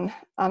hard one.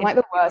 I'm like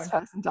the worst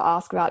person to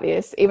ask about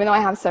this. Even though I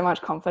have so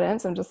much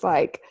confidence, I'm just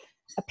like,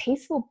 a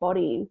peaceful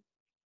body.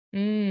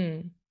 Fuck,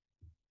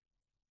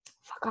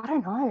 I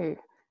don't know.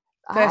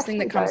 First thing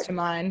that comes to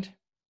mind.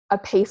 A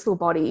peaceful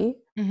body.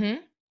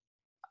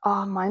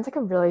 Oh, mine's like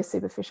a really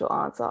superficial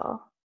answer.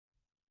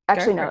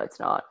 Actually, no, it's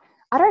not.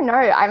 I don't know.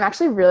 I'm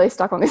actually really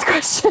stuck on this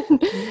question.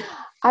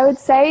 I would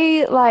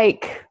say,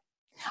 like,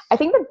 I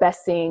think the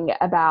best thing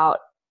about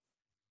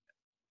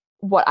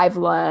what I've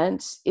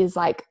learned is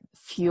like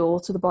fuel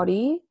to the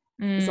body.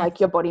 It's like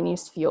your body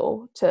needs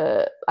fuel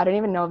to, I don't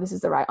even know if this is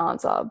the right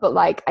answer, but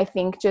like, I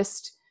think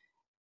just,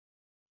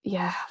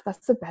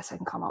 that's the best I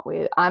can come up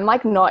with. I'm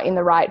like not in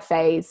the right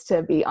phase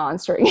to be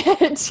answering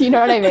it. You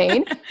know what I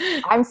mean?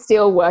 I'm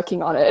still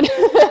working on it.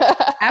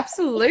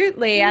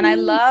 Absolutely. And I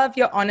love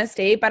your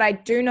honesty, but I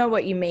do know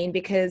what you mean,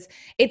 because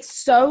it's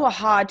so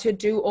hard to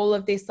do all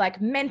of this like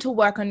mental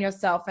work on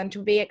yourself and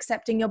to be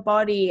accepting your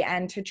body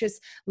and to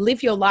just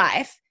live your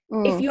life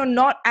if you're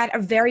not at a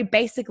very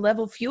basic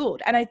level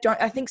fueled. And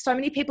I think so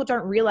many people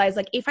don't realize,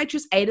 like, if I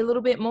just ate a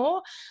little bit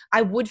more,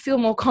 I would feel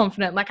more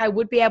confident. Like, I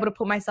would be able to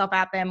put myself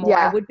out there more.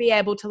 I would be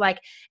able to like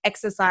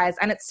exercise.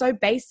 And it's so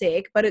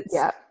basic, but it's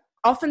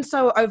often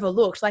so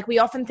overlooked. Like, we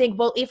often think,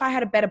 well, if I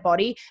had a better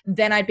body,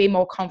 then I'd be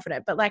more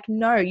confident. But like,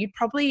 no, you'd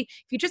probably,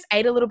 if you just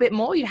ate a little bit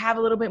more, you'd have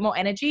a little bit more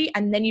energy,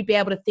 and then you'd be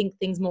able to think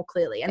things more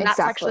clearly. And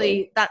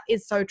that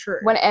is so true.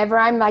 Whenever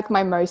I'm like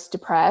my most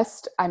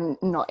depressed, I'm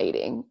not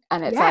eating.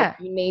 And it's like,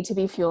 you need to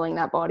be fueling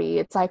that body.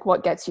 It's like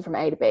what gets you from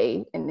A to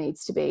B, it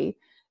needs to be.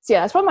 So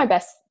that's probably my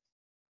best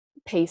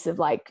piece of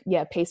like,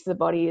 piece for the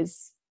body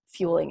is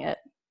fueling it.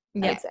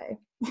 I'd say.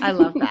 I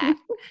love that.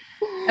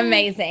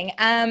 Amazing.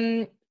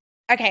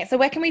 Okay, so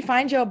where can we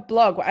find your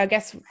blog? I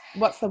guess,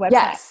 what's the website?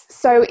 Yes,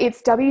 so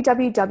it's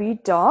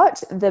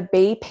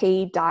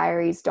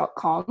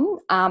www.thebpdiaries.com.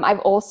 I've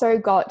also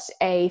got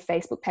a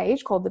Facebook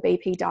page called The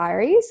BP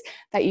Diaries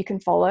that you can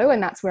follow,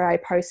 and that's where I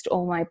post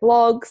all my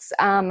blogs.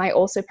 I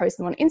also post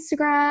them on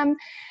Instagram,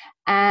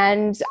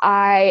 and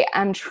I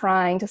am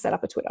trying to set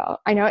up a Twitter.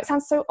 I know it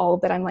sounds so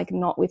old that I'm like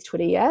not with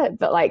Twitter yet,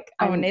 but like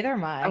neither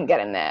am I. I'm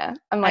getting there.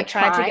 I'm like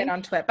trying to get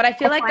onto it, but I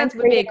feel like that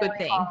would be a good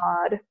thing.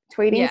 Hard.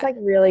 Tweeting's like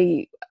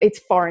really, it's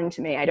foreign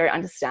to me. I don't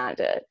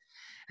understand it.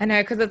 I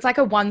know, because it's like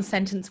a one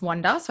sentence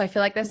wonder. So I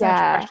feel like there's so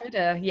much pressure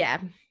to,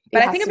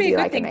 But I think it'd be a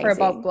good thing for a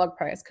blog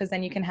post, because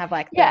then you can have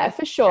like...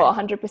 for sure,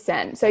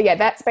 100%. So yeah,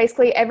 that's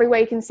basically every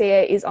way you can see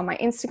it is on my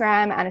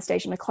Instagram,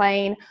 Anastasia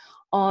McLean,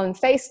 on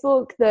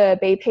Facebook, The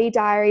BP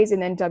Diaries,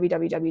 and then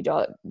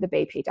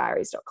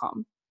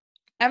www.thebpdiaries.com.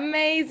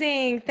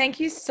 Amazing. Thank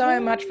you so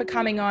much for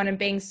coming on and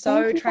being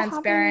so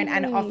transparent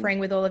and offering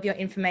with all of your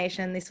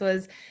information. This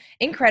was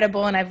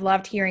incredible, and I've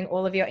loved hearing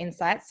all of your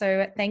insights.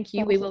 So thank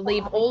you. We will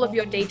leave all of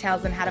your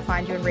details on how to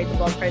find you and read the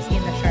blog post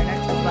in the show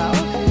notes as well.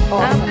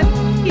 Awesome.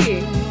 Thank you.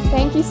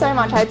 Thank you so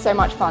much. I had so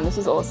much fun. This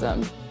was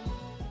awesome.